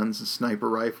machine guns and sniper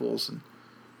rifles and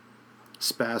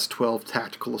SPAS 12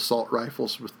 tactical assault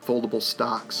rifles with foldable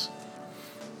stocks,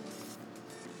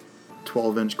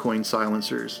 12-inch coin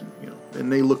silencers,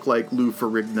 and they look like Lou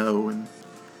Ferrigno, and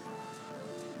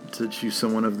to choose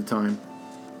someone of the time.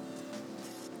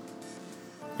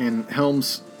 And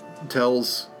Helms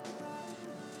tells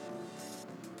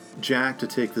Jack to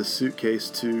take this suitcase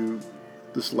to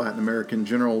this Latin American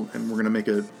general, and we're gonna make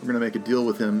a deal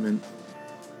with him. And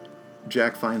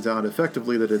Jack finds out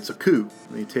effectively that it's a coup,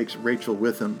 and he takes Rachel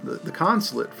with him. The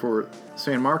consulate for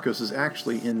San Marcos is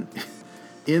actually in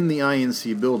the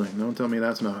INC building. Don't tell me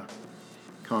that's not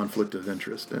a conflict of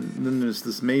interest. And then there's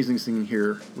this amazing scene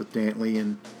here with Dantley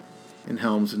and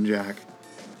Helms and Jack,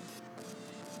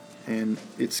 and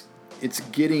it's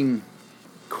getting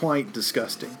quite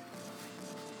disgusting.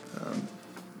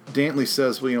 Dantley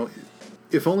says, well,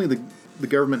 if only the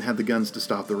government had the guns to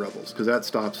stop the rebels, because that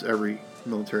stops every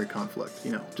military conflict.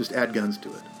 Just add guns to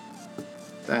it.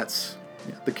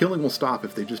 The killing will stop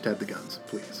if they just had the guns,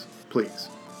 please.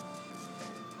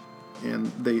 And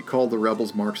they call the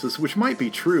rebels Marxists, which might be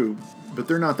true, but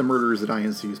they're not the murderers that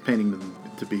INC is painting them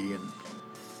to be. And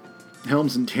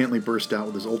Helms and Dantley burst out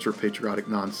with this ultra-patriotic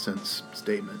nonsense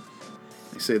statement.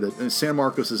 They say that San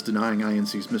Marcos is denying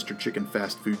INC's Mr. Chicken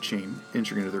fast food chain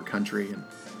entering into their country,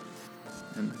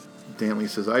 and Dantley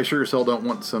says, I sure as hell don't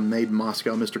want some made in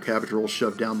Moscow Mr. Cabbage roll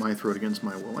shoved down my throat against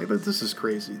my will. But this is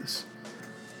crazy.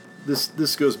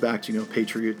 This goes back to,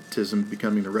 patriotism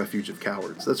becoming the refuge of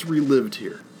cowards. That's relived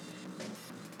here.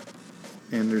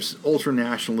 And there's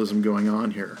ultra-nationalism going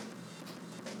on here.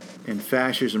 And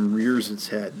fascism rears its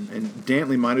head. And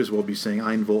Dantley might as well be saying,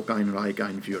 Ein Volk, ein Reich,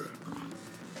 ein Führer.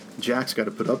 Jack's got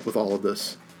to put up with all of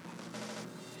this.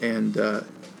 And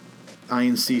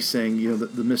INC saying,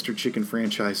 the Mr. Chicken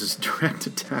franchise is a direct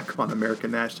attack on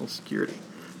American national security.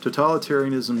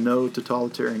 Totalitarianism, no.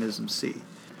 Totalitarianism, see.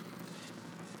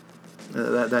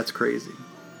 That's crazy.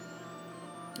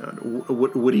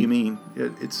 What do you mean?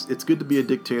 It's good to be a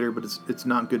dictator, but it's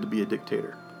not good to be a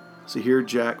dictator. So here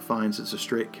Jack finds it's a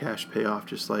straight cash payoff,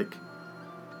 just like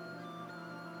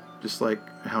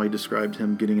how he described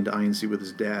him getting into INC with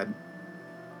his dad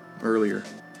earlier.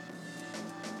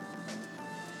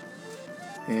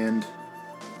 And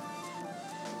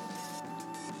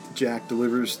Jack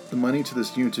delivers the money to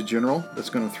this junta general that's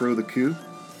going to throw the coup.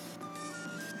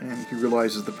 And he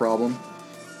realizes the problem.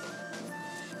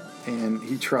 And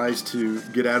he tries to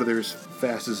get out of there as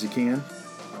fast as he can.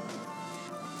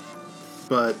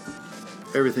 But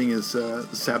everything is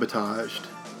sabotaged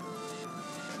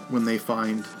when they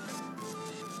find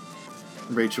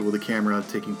Rachel with a camera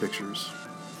taking pictures.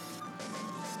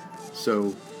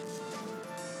 So,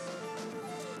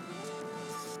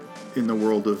 in the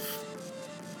world of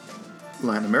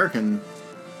Latin American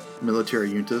military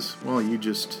juntas, well, you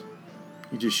just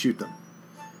shoot them.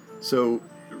 So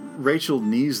Rachel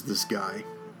knees this guy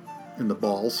in the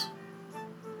balls.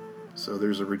 So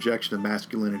there's a rejection of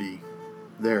masculinity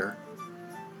there.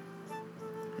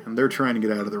 And they're trying to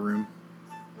get out of the room.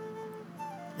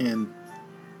 And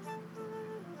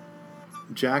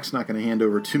Jack's not going to hand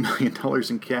over $2 million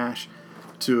in cash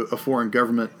to a foreign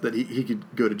government that he could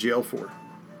go to jail for.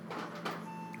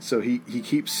 So he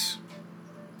keeps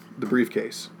the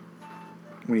briefcase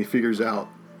when he figures out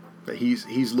that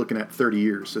he's looking at 30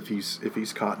 years if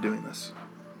he's caught doing this.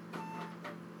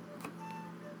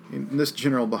 And this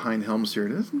general behind Helms here,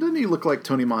 doesn't he look like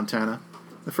Tony Montana?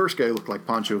 The first guy looked like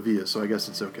Pancho Villa, so I guess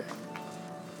it's okay.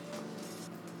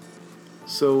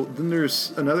 So then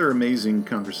there's another amazing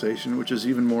conversation, which is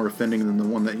even more offending than the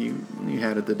one that you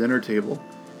had at the dinner table.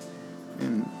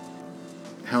 And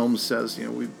Helms says,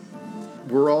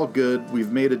 we're all good.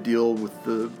 We've made a deal with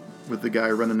the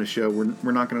guy running the show.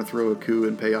 We're not going to throw a coup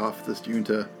and pay off this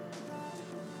junta.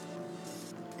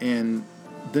 And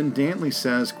then Dantley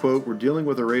says, quote, "We're dealing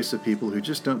with a race of people who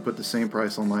just don't put the same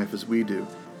price on life as we do.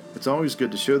 It's always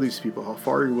good to show these people how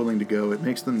far you're willing to go. It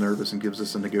makes them nervous and gives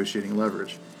us a negotiating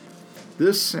leverage."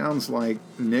 This sounds like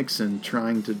Nixon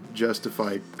trying to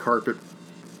justify carpet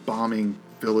bombing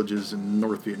villages in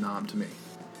North Vietnam to me.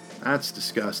 That's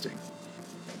disgusting.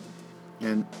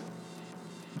 And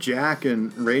Jack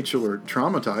and Rachel are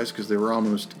traumatized because they were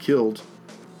almost killed.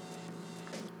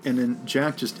 And then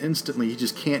Jack just instantly, he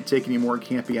just can't take anymore,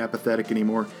 can't be apathetic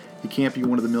anymore. He can't be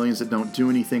one of the millions that don't do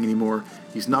anything anymore.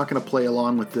 He's not going to play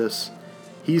along with this.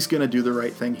 He's going to do the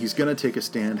right thing. He's going to take a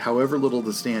stand, however little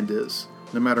the stand is,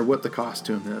 no matter what the cost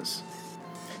to him is.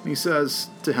 And he says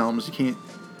to Helms, you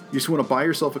just want to buy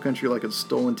yourself a country like a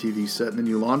stolen TV set, and then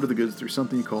you launder the goods through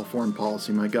something you call foreign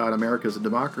policy. My God, America's a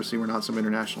democracy. We're not some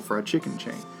international fried chicken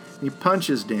chain. And he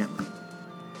punches Dantley,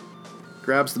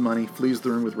 grabs the money, flees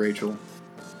the room with Rachel.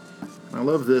 And I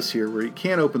love this here, where he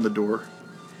can't open the door.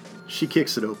 She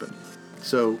kicks it open.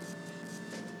 So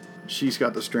she's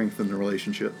got the strength in the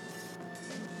relationship.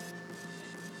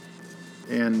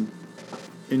 And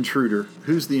intruder.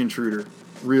 Who's the intruder?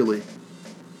 Really?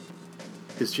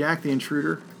 Is Jack the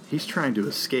intruder? He's trying to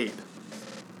escape.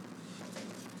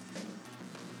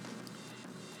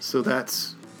 So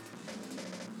that's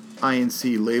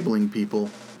INC labeling people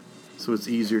so it's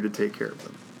easier to take care of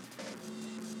them.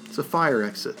 It's a fire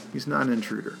exit. He's not an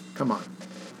intruder. Come on.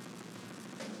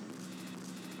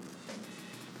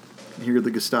 And here the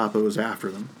Gestapo is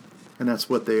after them. And that's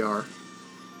what they are.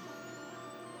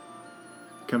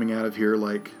 Coming out of here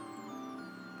like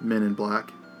men in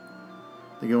black.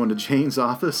 They go into Jane's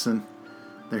office, and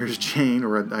there's Jane,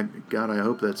 or God, I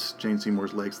hope that's Jane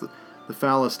Seymour's legs. The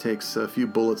phallus takes a few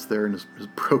bullets there and is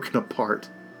broken apart.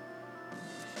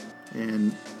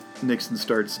 And Nixon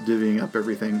starts divvying up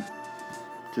everything,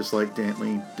 just like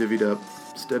Dantley divvied up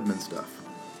Stedman stuff.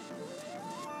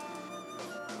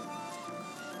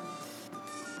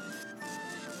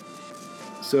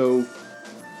 So,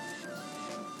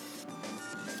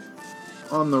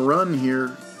 on the run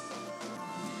here,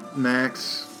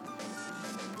 Max,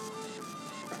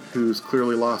 who's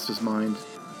clearly lost his mind,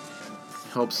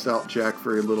 helps out Jack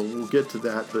very little. We'll get to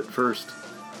that, but first,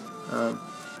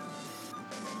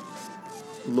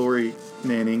 Lori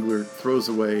Nan Engler throws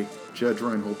away Judge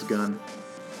Reinhold's gun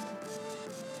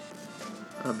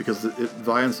because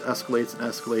violence escalates and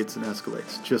escalates and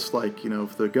escalates. Just like,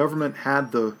 if the government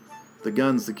had the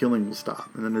guns, the killing will stop.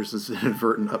 And then there's this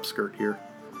inadvertent upskirt here,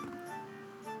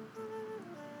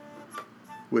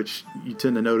 which you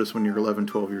tend to notice when you're 11,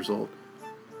 12 years old.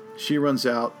 She runs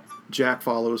out. Jack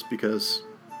follows because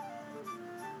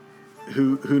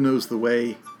who knows the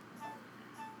way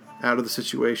out of the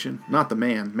situation? Not the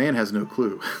man. Man has no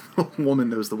clue. The woman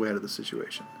knows the way out of the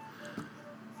situation.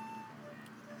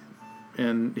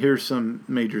 And here's some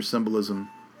major symbolism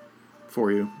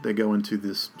for you. They go into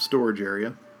this storage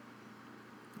area,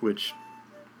 which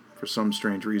for some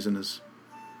strange reason is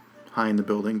high in the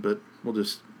building, but we'll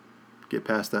just get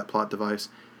past that plot device.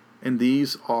 And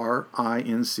these are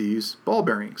INC's ball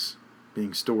bearings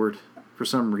being stored for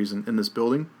some reason in this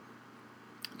building.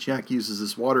 Jack uses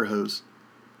this water hose,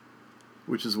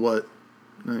 which is what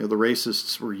the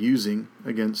racists were using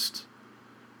against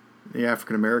the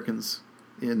African Americans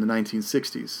in the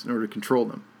 1960s in order to control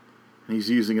them. And he's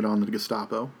using it on the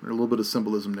Gestapo. There's a little bit of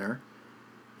symbolism there.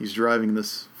 He's driving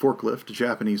this forklift, a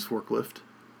Japanese forklift,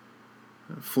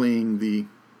 fleeing the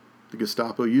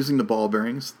Gestapo, using the ball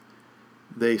bearings.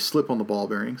 They slip on the ball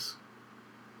bearings.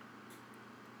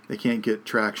 They can't get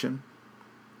traction.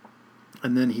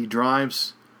 And then he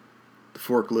drives the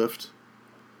forklift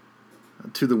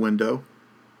to the window.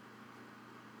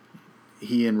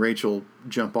 He and Rachel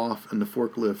jump off, and the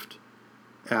forklift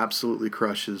absolutely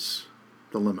crushes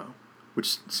the limo,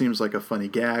 which seems like a funny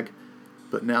gag.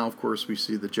 But now, of course, we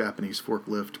see the Japanese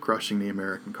forklift crushing the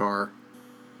American car.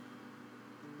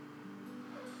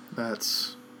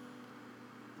 That's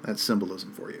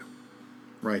symbolism for you,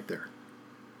 right there.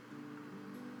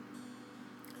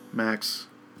 Max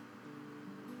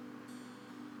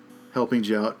helping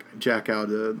Jack out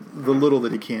the little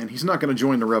that he can. He's not going to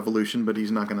join the revolution, but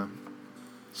he's not going to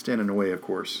stand in the way, of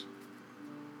course.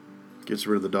 Gets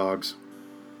rid of the dogs.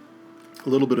 A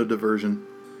little bit of diversion.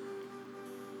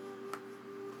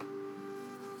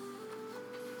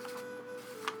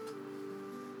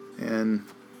 And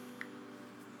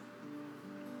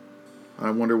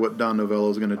I wonder what Don Novello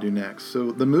is going to do next.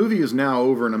 So the movie is now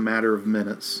over in a matter of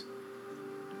minutes.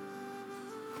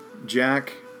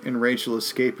 Jack and Rachel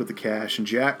escape with the cash, and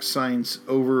Jack signs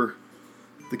over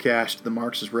the cash to the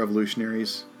Marxist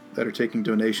revolutionaries that are taking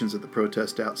donations at the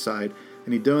protest outside,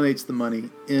 and he donates the money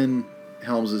in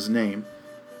Helms' name,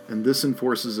 and this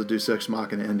enforces a Deus Ex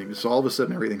Machina ending. So all of a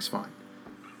sudden everything's fine.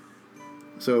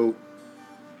 So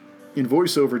in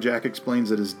voiceover, Jack explains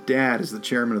that his dad is the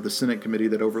chairman of the Senate committee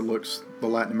that overlooks the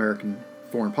Latin American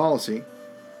foreign policy,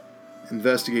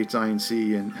 investigates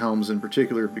INC and Helms in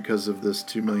particular because of this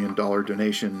 $2 million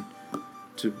donation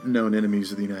to known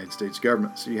enemies of the United States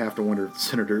government. So you have to wonder if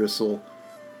Senator Issel,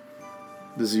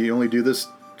 does he only do this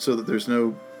so that there's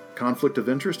no conflict of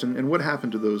interest? And what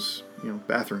happened to those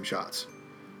bathroom shots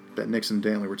that Nixon and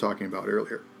Danley were talking about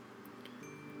earlier?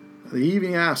 He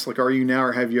even asks, are you now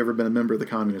or have you ever been a member of the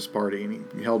Communist Party?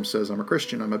 And Helms says, I'm a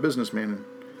Christian, I'm a businessman,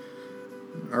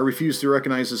 and I refuse to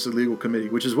recognize this illegal committee,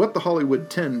 which is what the Hollywood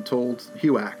 10 told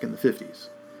HUAC in the 50s.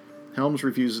 Helms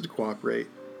refuses to cooperate.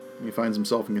 He finds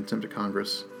himself in contempt of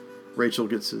Congress. Rachel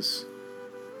gets his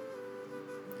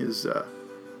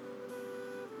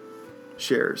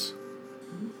shares.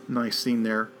 Nice scene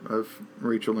there of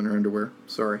Rachel in her underwear.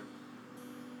 Sorry.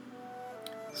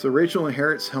 So Rachel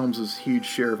inherits Helms' huge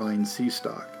share of INC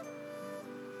stock.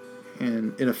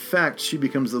 And in effect, she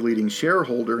becomes the leading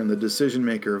shareholder and the decision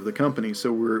maker of the company.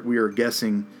 So we are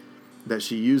guessing that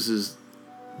she uses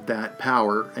that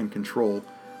power and control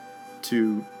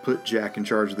to put Jack in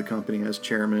charge of the company as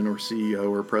chairman or CEO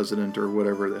or president or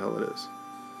whatever the hell it is.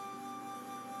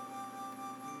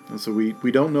 And so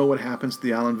we don't know what happens to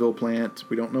the Allenville plant.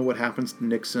 We don't know what happens to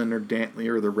Nixon or Dantley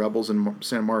or the rebels in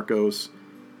San Marcos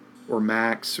or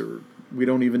Max, or we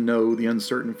don't even know the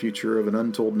uncertain future of an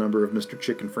untold number of Mr.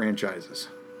 Chicken franchises.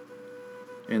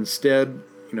 Instead,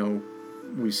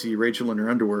 we see Rachel in her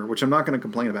underwear, which I'm not going to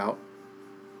complain about.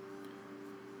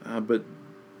 But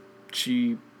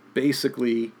she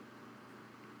basically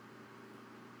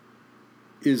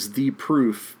is the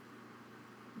proof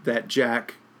that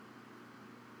Jack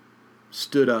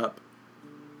stood up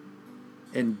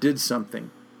and did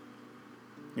something.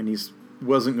 And he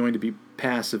wasn't going to be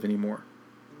passive anymore.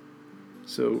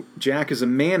 So Jack is a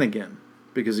man again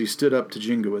because he stood up to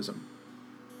jingoism.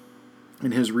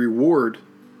 And his reward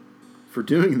for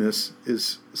doing this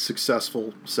is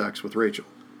successful sex with Rachel.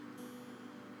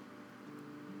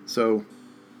 So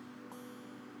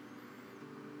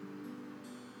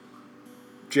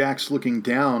Jack's looking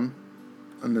down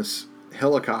on this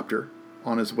helicopter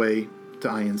on his way to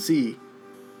INC,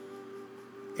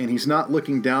 and he's not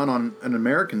looking down on an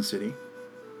American city.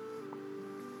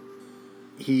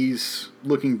 He's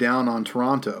looking down on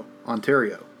Toronto,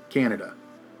 Ontario, Canada,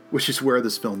 which is where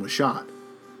this film was shot.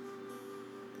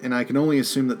 And I can only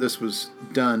assume that this was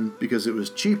done because it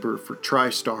was cheaper for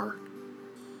TriStar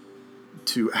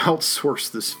to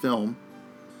outsource this film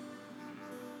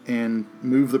and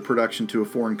move the production to a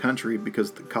foreign country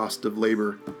because the cost of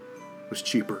labor was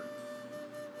cheaper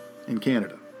in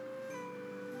Canada.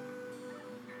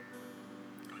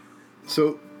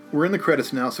 So we're in the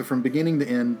credits now. So from beginning to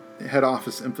end, head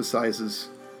office emphasizes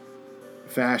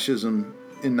fascism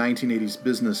in 1980s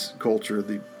business culture,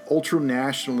 the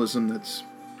ultra-nationalism that's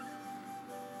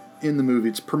in the movie.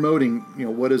 It's promoting,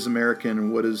 what is American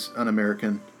and what is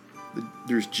un-American.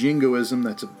 There's jingoism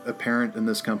that's apparent in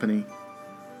this company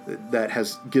that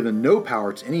has given no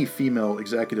power to any female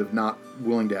executive not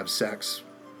willing to have sex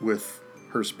with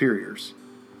her superiors.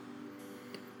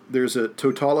 There's a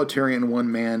totalitarian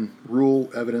one-man rule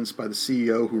evidenced by the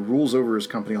CEO who rules over his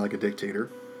company like a dictator.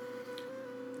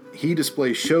 He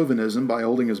displays chauvinism by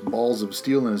holding his balls of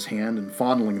steel in his hand and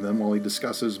fondling them while he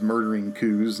discusses murdering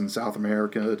coups in South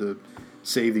America to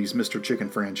save these Mr. Chicken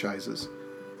franchises.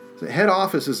 The head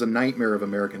office is a nightmare of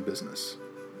American business.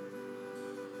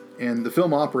 And the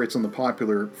film operates on the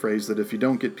popular phrase that if you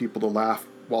don't get people to laugh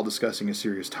while discussing a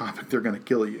serious topic, they're going to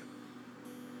kill you.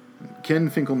 Ken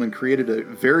Finkelman created a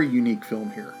very unique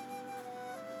film here.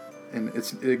 And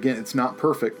it's not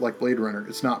perfect like Blade Runner.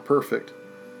 It's not perfect.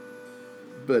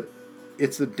 But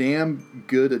it's a damn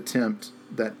good attempt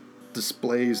that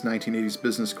displays 1980s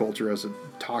business culture as a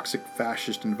toxic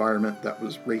fascist environment that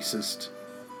was racist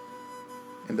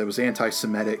and that was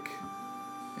anti-Semitic,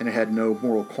 and it had no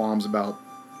moral qualms about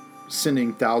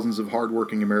sending thousands of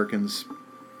hardworking Americans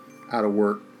out of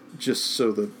work just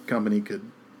so the company could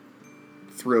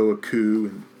throw a coup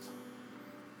and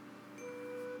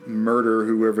murder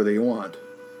whoever they want.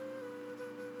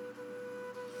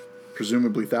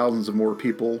 Presumably thousands of more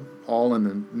people, all in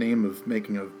the name of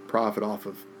making a profit off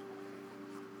of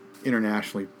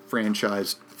internationally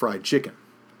franchised fried chicken.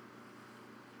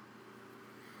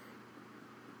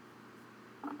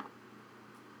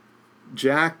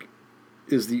 Jack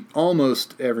is the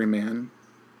almost everyman.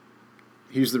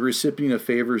 He's the recipient of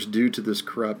favors due to this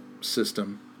corrupt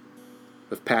system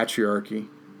of patriarchy.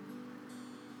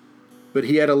 But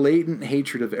he had a latent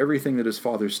hatred of everything that his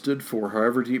father stood for,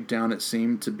 however deep down it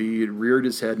seemed to be. It reared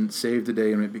his head and saved the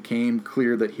day, and it became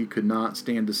clear that he could not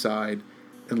stand aside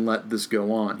and let this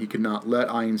go on. He could not let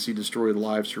INC destroy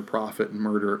lives for profit and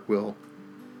murder at will.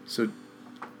 So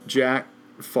Jack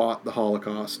fought the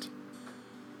Holocaust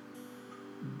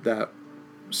that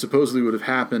supposedly would have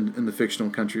happened in the fictional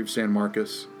country of San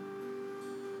Marcos.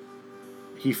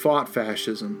 He fought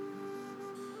fascism,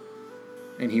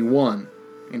 and he won.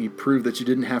 And he proved that you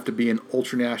didn't have to be an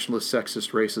ultranationalist,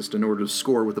 sexist, racist in order to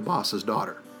score with the boss's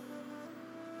daughter.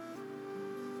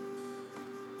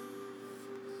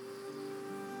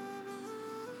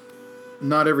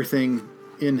 Not everything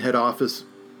in head office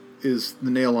is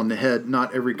the nail on the head.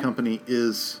 Not every company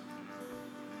is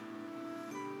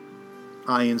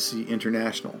INC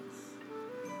International.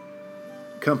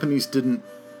 Companies didn't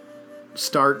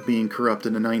start being corrupt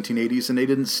in the 1980s, and they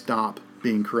didn't stop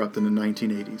being corrupt in the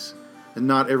 1980s. And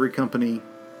not every company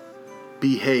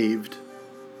behaved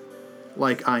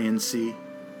like INC.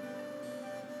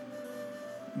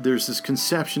 There's this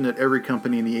conception that every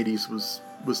company in the 80s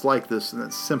was like this, and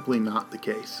that's simply not the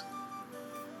case.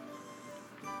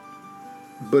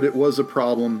 But it was a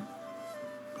problem,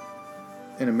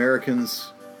 and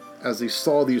Americans, as they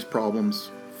saw these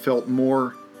problems, felt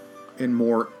more and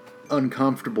more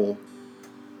uncomfortable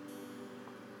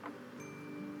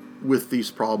with these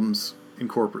problems in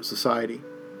corporate society.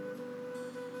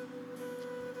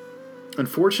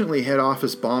 Unfortunately, head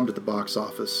office bombed at the box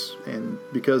office, and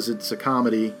because it's a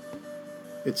comedy,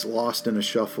 it's lost in a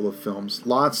shuffle of films.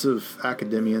 Lots of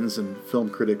academians and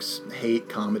film critics hate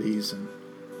comedies, and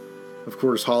of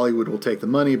course Hollywood will take the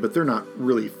money, but they're not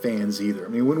really fans either. I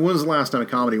mean, when was the last time a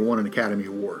comedy won an Academy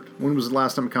Award? When was the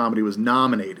last time a comedy was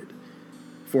nominated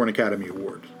for an Academy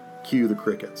Award? Cue the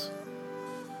crickets.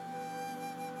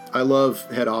 I love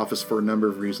Head Office for a number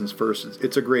of reasons. First,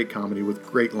 it's a great comedy with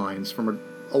great lines from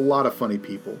a lot of funny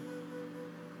people.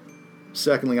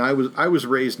 Secondly, I was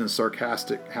raised in a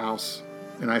sarcastic house,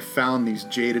 and I found these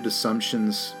jaded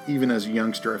assumptions, even as a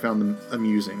youngster, I found them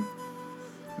amusing.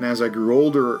 And as I grew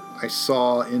older, I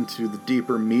saw into the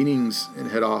deeper meanings in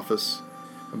Head Office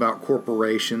about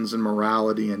corporations and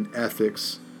morality and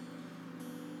ethics.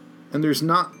 And there's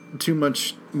not too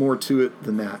much more to it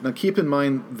than that. Now keep in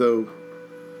mind, though,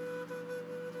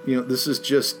 this is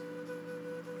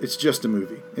it's just a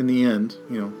movie. In the end,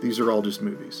 these are all just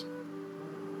movies.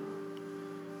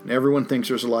 And everyone thinks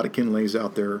there's a lot of Kinleys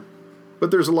out there, but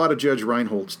there's a lot of Judge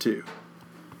Reinholds too.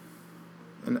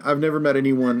 And I've never met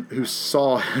anyone who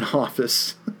saw Head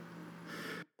Office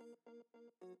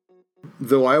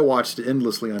Though I watched it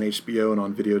endlessly on HBO and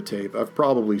on videotape, I've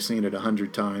probably seen it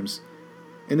 100 times.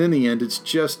 And in the end, it's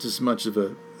just as much of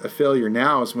a failure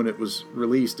now as when it was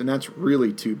released, and that's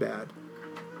really too bad.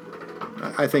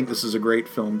 I think this is a great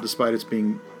film, despite its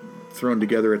being thrown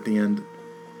together at the end.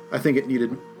 I think it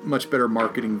needed much better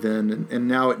marketing then, and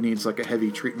now it needs like a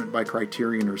heavy treatment by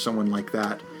Criterion or someone like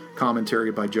that,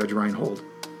 commentary by Judge Reinhold.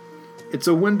 It's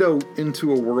a window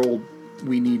into a world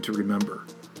we need to remember.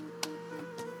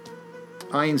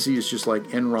 INC is just like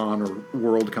Enron or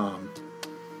WorldCom.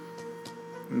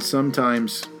 And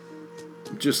sometimes,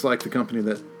 just like the company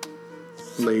that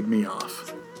laid me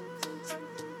off.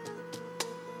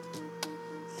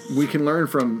 We can learn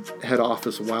from head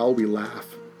office while we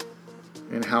laugh.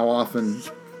 And how often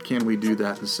can we do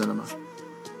that in cinema?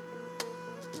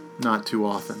 Not too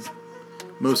often.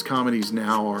 Most comedies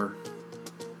now are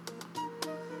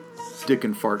dick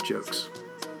and fart jokes.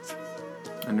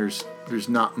 And there's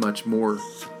not much more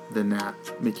than that.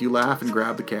 Make you laugh and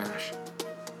grab the cash.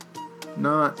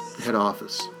 Not head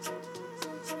office.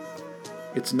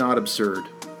 It's not absurd.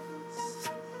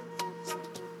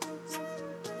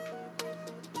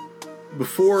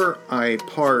 Before I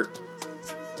part,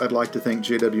 I'd like to thank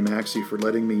J.W. Maxey for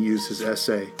letting me use his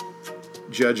essay,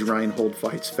 Judge Reinhold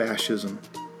Fights Fascism,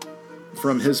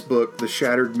 from his book, The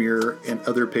Shattered Mirror and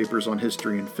Other Papers on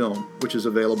History and Film, which is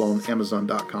available on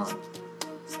Amazon.com.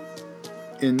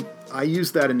 And I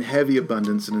used that in heavy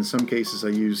abundance, and in some cases I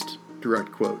used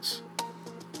direct quotes.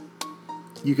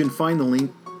 You can find the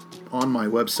link on my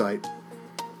website,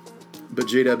 but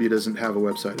JW doesn't have a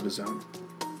website of his own.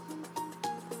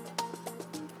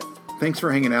 Thanks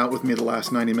for hanging out with me the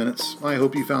last 90 minutes. I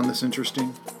hope you found this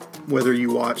interesting. Whether you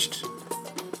watched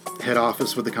Head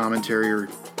Office with the commentary or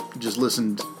just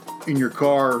listened in your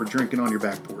car or drinking on your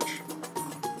back porch.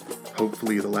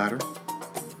 Hopefully the latter.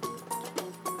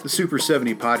 The Super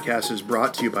 70 podcast is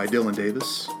brought to you by Dylan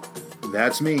Davis.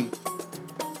 That's me.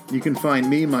 You can find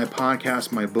me, my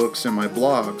podcast, my books, and my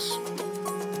blogs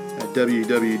at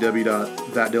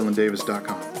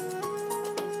www.thatdylandavis.com.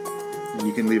 And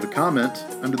you can leave a comment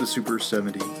under the Super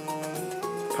 70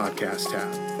 podcast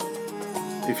tab.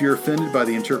 If you're offended by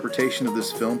the interpretation of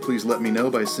this film, please let me know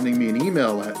by sending me an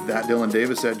email at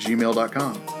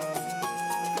thatdylandavis@gmail.com.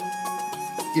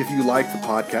 If you like the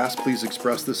podcast, please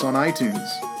express this on iTunes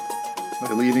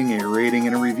by leaving a rating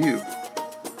and a review,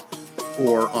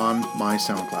 or on my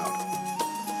SoundCloud.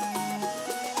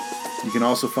 You can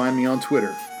also find me on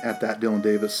Twitter at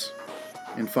thatdylandavis,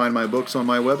 and find my books on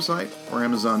my website or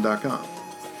Amazon.com.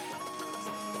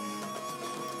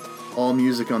 All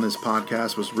music on this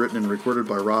podcast was written and recorded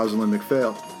by Rosalind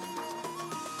McPhail.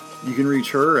 You can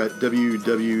reach her at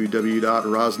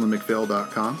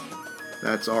www.rosalindmcphail.com.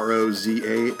 That's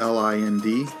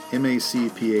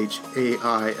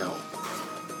ROZALINDMACPHAIL.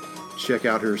 Check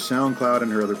out her SoundCloud and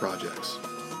her other projects.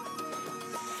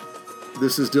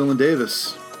 This is Dylan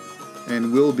Davis,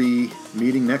 and we'll be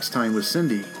meeting next time with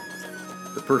Cindy,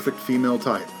 the perfect female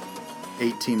type,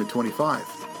 18 to 25.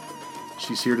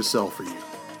 She's here to sell for you.